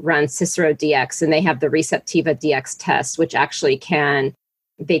 who runs Cicero DX, and they have the Receptiva DX test, which actually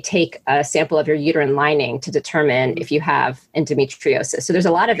they take a sample of your uterine lining to determine if you have endometriosis. So there's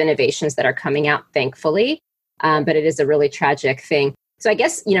a lot of innovations that are coming out, thankfully, but it is a really tragic thing. So I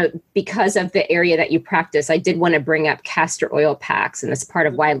guess, because of the area that you practice, I did want to bring up castor oil packs. And that's part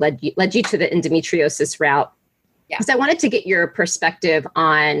of why I led you to the endometriosis route. Yeah. Because I wanted to get your perspective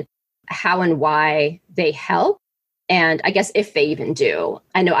on how and why they help. And I guess if they even do.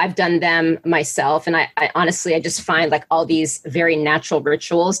 I know I've done them myself. And I honestly, I just find like all these very natural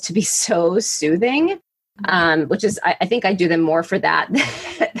rituals to be so soothing, which is, I think I do them more for that.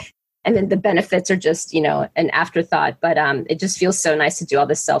 And then the benefits are just, an afterthought. But it just feels so nice to do all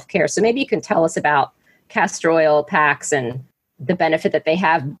this self-care. So maybe you can tell us about castor oil packs and the benefit that they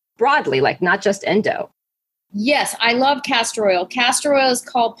have broadly, like not just endo. Yes, I love castor oil. Castor oil is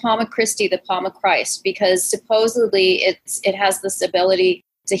called Palma Christi, the palm of Christ, because supposedly it has this ability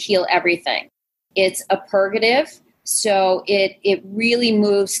to heal everything. It's a purgative. So it really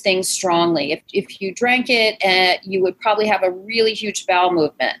moves things strongly. If you drank it, you would probably have a really huge bowel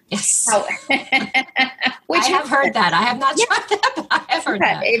movement. Yes. Which I have heard that. I have not tried that, but I have heard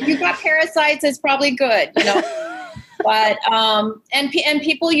that. If you've got parasites, it's probably good, But and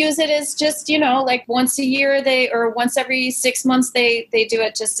people use it as just, like once a year or once every 6 months they do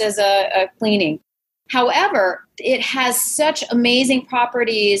it just as a cleaning. However, it has such amazing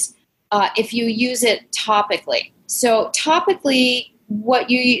properties if you use it topically. So topically,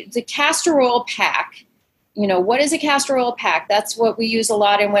 the castor oil pack, what is a castor oil pack? That's what we use a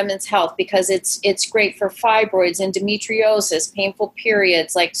lot in women's health, because it's great for fibroids, endometriosis, painful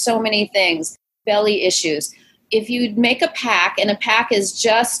periods, like so many things, belly issues. If you make a pack, and a pack is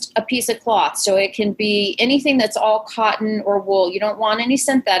just a piece of cloth, so it can be anything that's all cotton or wool. You don't want any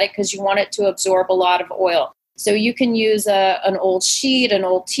synthetic because you want it to absorb a lot of oil. So you can use an old sheet, an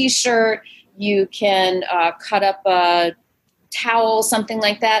old T-shirt. You can cut up a towel, something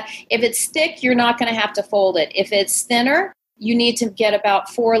like that. If it's thick, you're not going to have to fold it. If it's thinner, you need to get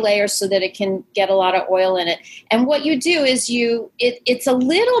about 4 layers so that it can get a lot of oil in it. And what you do is it's a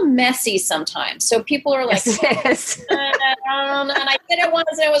little messy sometimes. So people are like, yes. and I did it once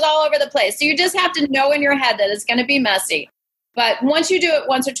and it was all over the place. So you just have to know in your head that it's going to be messy. But once you do it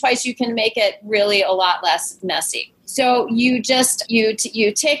once or twice, you can make it really a lot less messy. So you just, you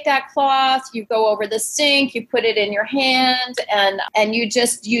take that cloth, you go over the sink, you put it in your hand, and you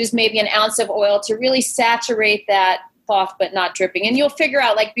just use maybe an ounce of oil to really saturate that cloth, but not dripping. And you'll figure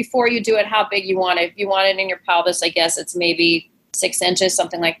out, like, before you do it, how big you want it. If you want it in your pelvis, I guess it's maybe 6 inches,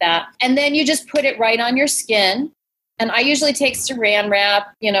 something like that. And then you just put it right on your skin. And I usually take Saran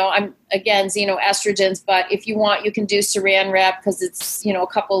wrap. I'm again xenoestrogens, but if you want, you can do Saran wrap because it's a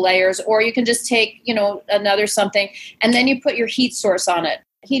couple layers, or you can just take another something, and then you put your heat source on it: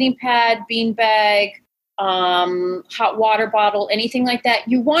 heating pad, bean bag, hot water bottle, anything like that.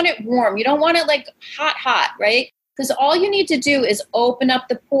 You want it warm. You don't want it like hot, right? Because all you need to do is open up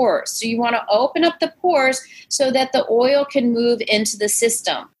the pores. So you want to open up the pores so that the oil can move into the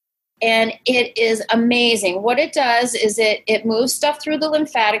system. And it is amazing. What it does is it moves stuff through the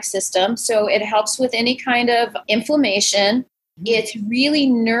lymphatic system. So it helps with any kind of inflammation. It's really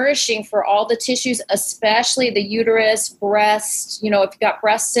nourishing for all the tissues, especially the uterus, breast. If you've got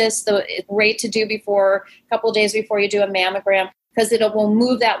breast cysts, it's great to do a couple of days before you do a mammogram, because it will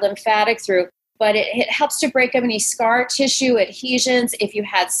move that lymphatic through. But it helps to break up any scar tissue, adhesions. If you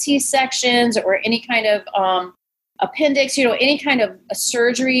had C-sections or any kind of appendix, any kind of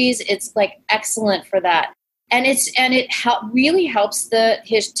surgeries, it's like excellent for that. And it really helps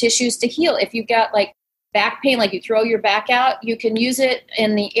his tissues to heal. If you've got like back pain, like you throw your back out, you can use it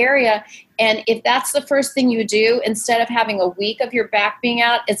in the area. And if that's the first thing you do, instead of having a week of your back being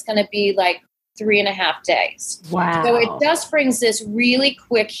out, it's going to be like 3.5 days. Wow. So it just brings this really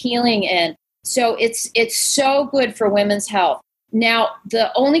quick healing in. So it's so good for women's health. Now,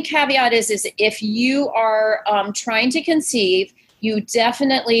 the only caveat is if you are trying to conceive, you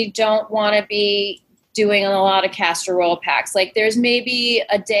definitely don't want to be doing a lot of castor oil packs. Like there's maybe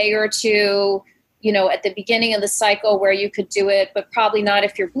a day or two, at the beginning of the cycle where you could do it, but probably not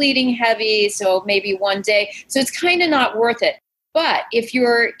if you're bleeding heavy. So maybe one day. So it's kind of not worth it. But if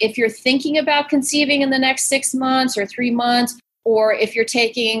you're thinking about conceiving in the next 6 months or 3 months, or if you're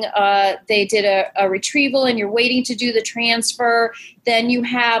taking, they did a retrieval and you're waiting to do the transfer, then you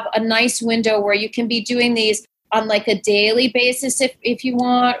have a nice window where you can be doing these on like a daily basis if you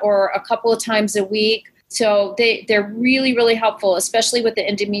want, or a couple of times a week. So they're really, really helpful, especially with the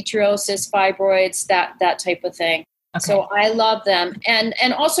endometriosis, fibroids, that type of thing. Okay. So I love them. And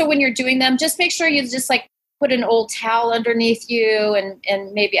also when you're doing them, just make sure you just like put an old towel underneath you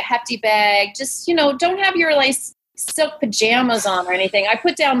and maybe a hefty bag. Just, don't have your like silk pajamas on or anything. I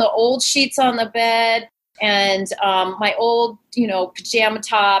put down the old sheets on the bed and my old, pajama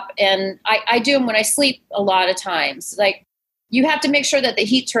top. And I do them when I sleep a lot of times. Like you have to make sure that the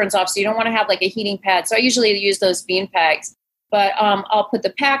heat turns off. So you don't want to have like a heating pad. So I usually use those bean bags. But I'll put the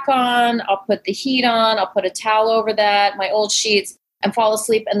pack on, I'll put the heat on, I'll put a towel over that, my old sheets, and fall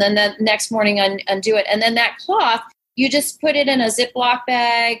asleep. And then the next morning undo it. And then that cloth, you just put it in a Ziploc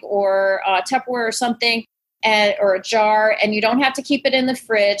bag or Tupperware or something, or a jar, and you don't have to keep it in the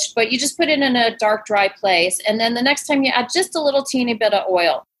fridge, but you just put it in a dark, dry place. And then the next time you add just a little teeny bit of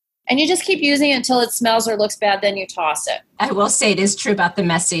oil. And you just keep using it until it smells or looks bad, then you toss it. I will say it is true about the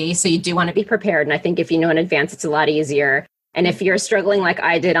messy, so you do want to be prepared. And I think if you know in advance, it's a lot easier. And if you're struggling like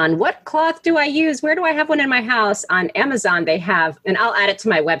I did on what cloth do I use? Where do I have one in my house? On Amazon, they have, and I'll add it to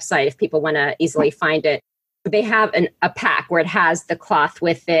my website if people want to easily find it. But they have a pack where it has the cloth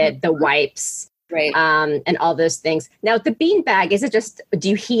with it, the wipes, right, and all those things. Now, the bean bag, is it just, do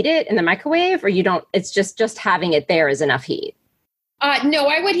you heat it in the microwave or you don't, it's just having it there is enough heat? No,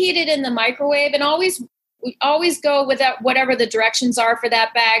 I would heat it in the microwave and always go with that, whatever the directions are for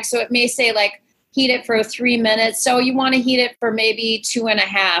that bag. So it may say like heat it for 3 minutes. So you want to heat it for maybe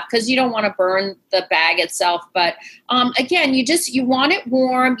 2.5 because you don't want to burn the bag itself. But again, you want it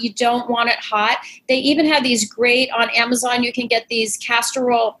warm. You don't want it hot. They even have these great on Amazon. You can get these castor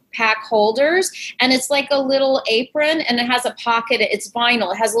oil pack holders, and it's like a little apron, and it has a pocket. It's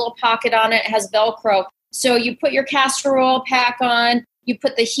vinyl. It has a little pocket on it. It has Velcro. So you put your castor oil pack on. You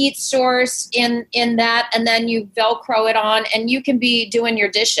put the heat source in that, and then you Velcro it on, and you can be doing your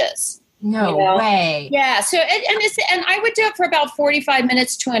dishes. No way. Yeah. So, and I would do it for about 45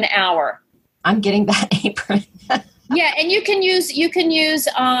 minutes to an hour. I'm getting that apron. Yeah. And you can use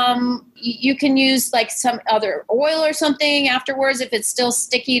like some other oil or something afterwards if it's still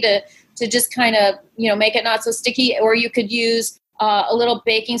sticky to just kind of, make it not so sticky, or you could use a little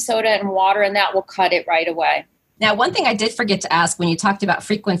baking soda and water, and that will cut it right away. Now, one thing I did forget to ask when you talked about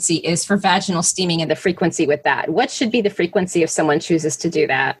frequency is for vaginal steaming and the frequency with that. What should be the frequency if someone chooses to do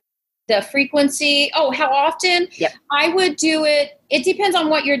that? The frequency, how often? Yep. I would do it. It depends on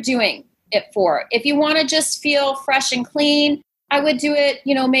what you're doing it for. If you want to just feel fresh and clean, I would do it,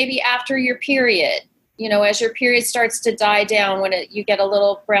 maybe after your period, as your period starts to die down when you get a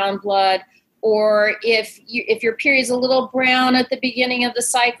little brown blood. Or if your period's a little brown at the beginning of the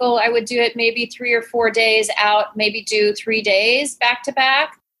cycle, I would do it maybe 3 or 4 days out, maybe do 3 days back to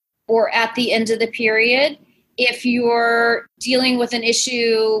back, or at the end of the period. If you're dealing with an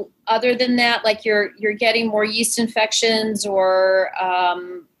issue other than that, like you're getting more yeast infections or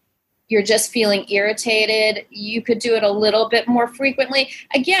you're just feeling irritated, you could do it a little bit more frequently.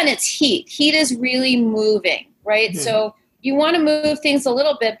 Again, it's heat. Heat is really moving, right? Mm-hmm. So you want to move things a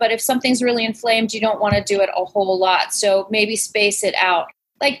little bit, but if something's really inflamed, you don't want to do it a whole lot. So maybe space it out.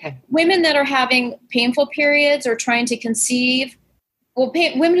 Like women that are having painful periods or trying to conceive,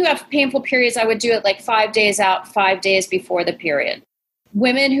 women who have painful periods, I would do it like 5 days out, 5 days before the period.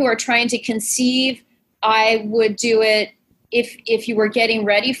 Women who are trying to conceive, I would do it if you were getting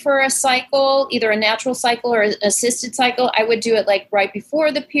ready for a cycle, either a natural cycle or an assisted cycle, I would do it like right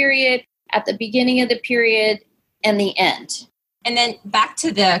before the period, at the beginning of the period, and the end. And then back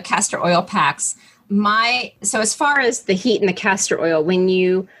to the castor oil packs. So as far as the heat and the castor oil, when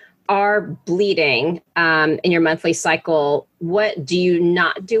you are bleeding in your monthly cycle, what do you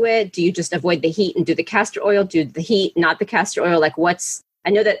not do it? Do you just avoid the heat and do the castor oil? Do the heat, not the castor oil? Like I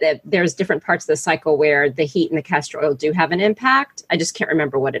know that there's different parts of the cycle where the heat and the castor oil do have an impact. I just can't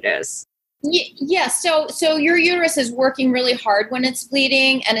remember what it is. Yeah. So your uterus is working really hard when it's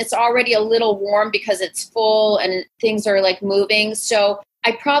bleeding and it's already a little warm because it's full and things are like moving. So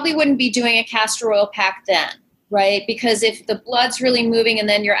I probably wouldn't be doing a castor oil pack then, right? Because if the blood's really moving and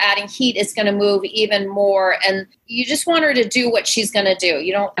then you're adding heat, it's going to move even more. And you just want her to do what she's going to do.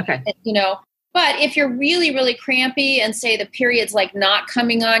 You don't, But if you're really, really crampy and say the period's like not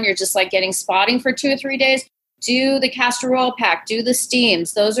coming on, you're just like getting spotting for 2 or 3 days, do the castor oil pack, do the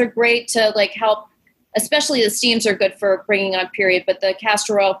steams. Those are great to like help, especially the steams are good for bringing on period, but the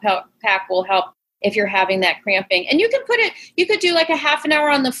castor oil pack will help if you're having that cramping. And you could do like a half an hour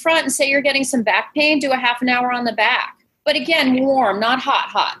on the front and say you're getting some back pain, do a half an hour on the back. But again, warm, not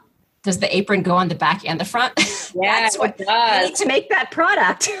hot. Does the apron go on the back and the front? Yeah, it does. I need to make that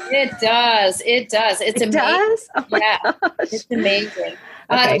product. It does. It's amazing. Does? Oh my gosh. It's amazing.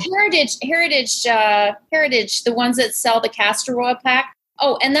 Okay. Heritage, the ones that sell the castor oil pack.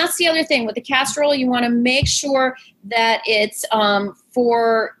 Oh, and that's the other thing with the castor oil. You want to make sure that it's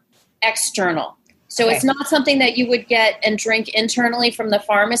for external. So It's not something that you would get and drink internally from the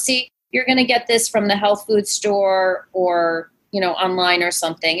pharmacy. You're going to get this from the health food store or online or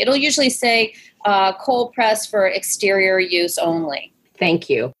something. It'll usually say cold press for exterior use only. Thank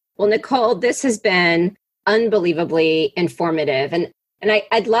you. Well, Nicole, this has been unbelievably informative. And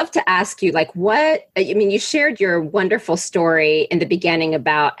I'd love to ask you, you shared your wonderful story in the beginning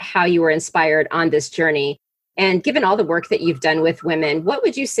about how you were inspired on this journey. And given all the work that you've done with women, what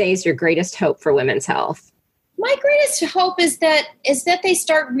would you say is your greatest hope for women's health? My greatest hope is that they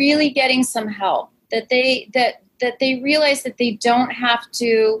start really getting some help, that they realize that they don't have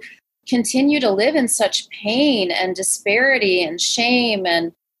to continue to live in such pain and disparity and shame.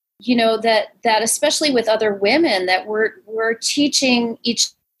 And, that especially with other women, that we're teaching each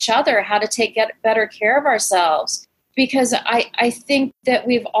other how to get better care of ourselves. Because I think that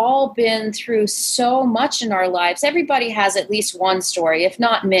we've all been through so much in our lives. Everybody has at least one story, if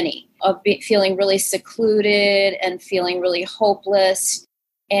not many, of feeling really secluded and feeling really hopeless.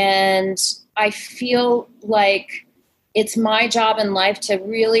 And I feel like it's my job in life to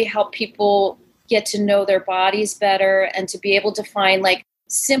really help people get to know their bodies better and to be able to find like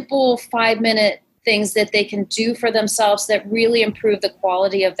simple 5-minute things that they can do for themselves that really improve the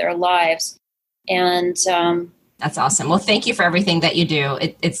quality of their lives. And that's awesome. Well, thank you for everything that you do.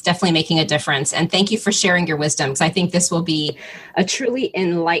 It's definitely making a difference. And thank you for sharing your wisdom, because I think this will be a truly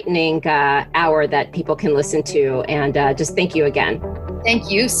enlightening hour that people can listen to. And just thank you again. Thank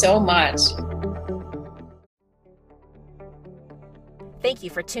you so much. Thank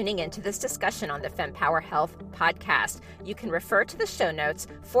you for tuning in to this discussion on the FemPower Health podcast. You can refer to the show notes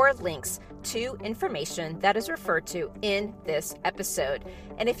for links to information that is referred to in this episode.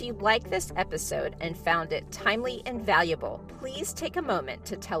 And if you like this episode and found it timely and valuable, please take a moment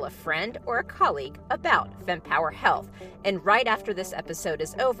to tell a friend or a colleague about FemPower Health. And right after this episode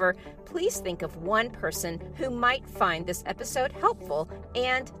is over, please think of one person who might find this episode helpful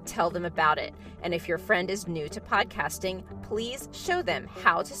and tell them about it. And if your friend is new to podcasting, please show them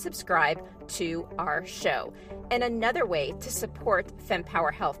how to subscribe to our show. And another way to support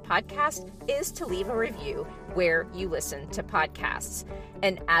FemPower Health Podcast is to leave a review where you listen to podcasts.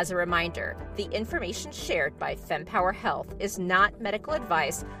 And as a reminder, the information shared by FemPower Health is not medical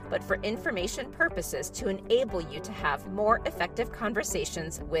advice, but for information purposes to enable you to have more effective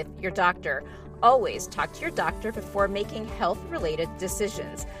conversations with your doctor. Always talk to your doctor before making health-related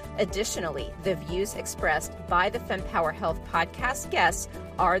decisions. Additionally, the views expressed by the FemPower Health podcast guests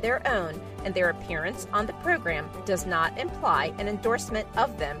are their own, and their appearance on the program does not imply an endorsement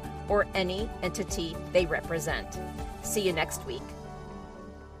of them or any entity they represent. See you next week.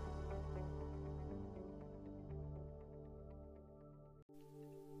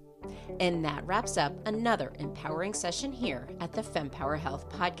 And that wraps up another empowering session here at the FemPower Health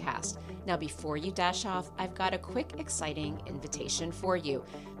Podcast. Now, before you dash off, I've got a quick, exciting invitation for you.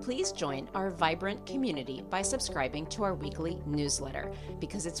 Please join our vibrant community by subscribing to our weekly newsletter,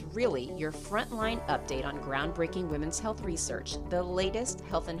 because it's really your frontline update on groundbreaking women's health research, the latest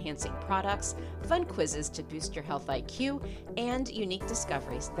health-enhancing products, fun quizzes to boost your health IQ, and unique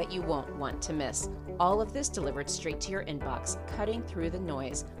discoveries that you won't want to miss. All of this delivered straight to your inbox, cutting through the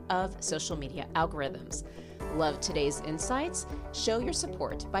noise of social media algorithms. Love today's insights? Show your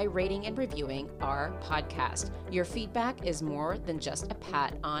support by rating and reviewing our podcast. Your feedback is more than just a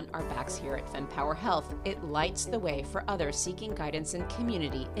pat on our backs here at FemPower Health. It lights the way for others seeking guidance and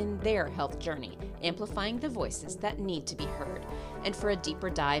community in their health journey, amplifying the voices that need to be heard. And for a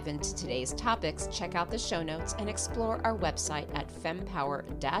deeper dive into today's topics, check out the show notes and explore our website at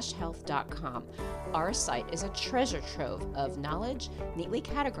fempower-health.com. Our site is a treasure trove of knowledge, neatly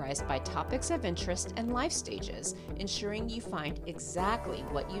categorized by topics of interest and life stages, ensuring you find exactly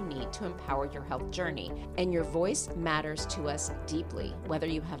what you need to empower your health journey. And your voice matters to us deeply. Whether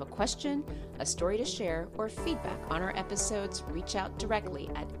you have a question, a story to share, or feedback on our episodes, reach out directly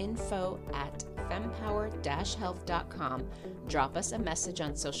at info@fempower-health.com. Drop us a message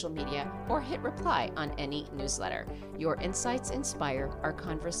on social media or hit reply on any newsletter. Your insights inspire our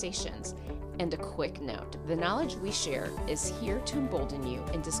conversations. And a quick note, the knowledge we share is here to embolden you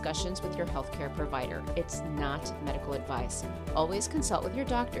in discussions with your healthcare provider. It's not medical advice. Always consult with your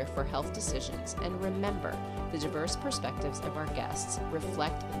doctor for health decisions. And remember, the diverse perspectives of our guests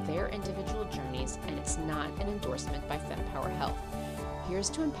reflect their individual journeys, and it's not an endorsement by FemPower Health.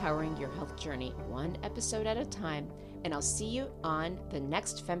 Here's to empowering your health journey one episode at a time, and I'll see you on the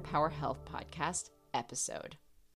next FemPower Health Podcast episode.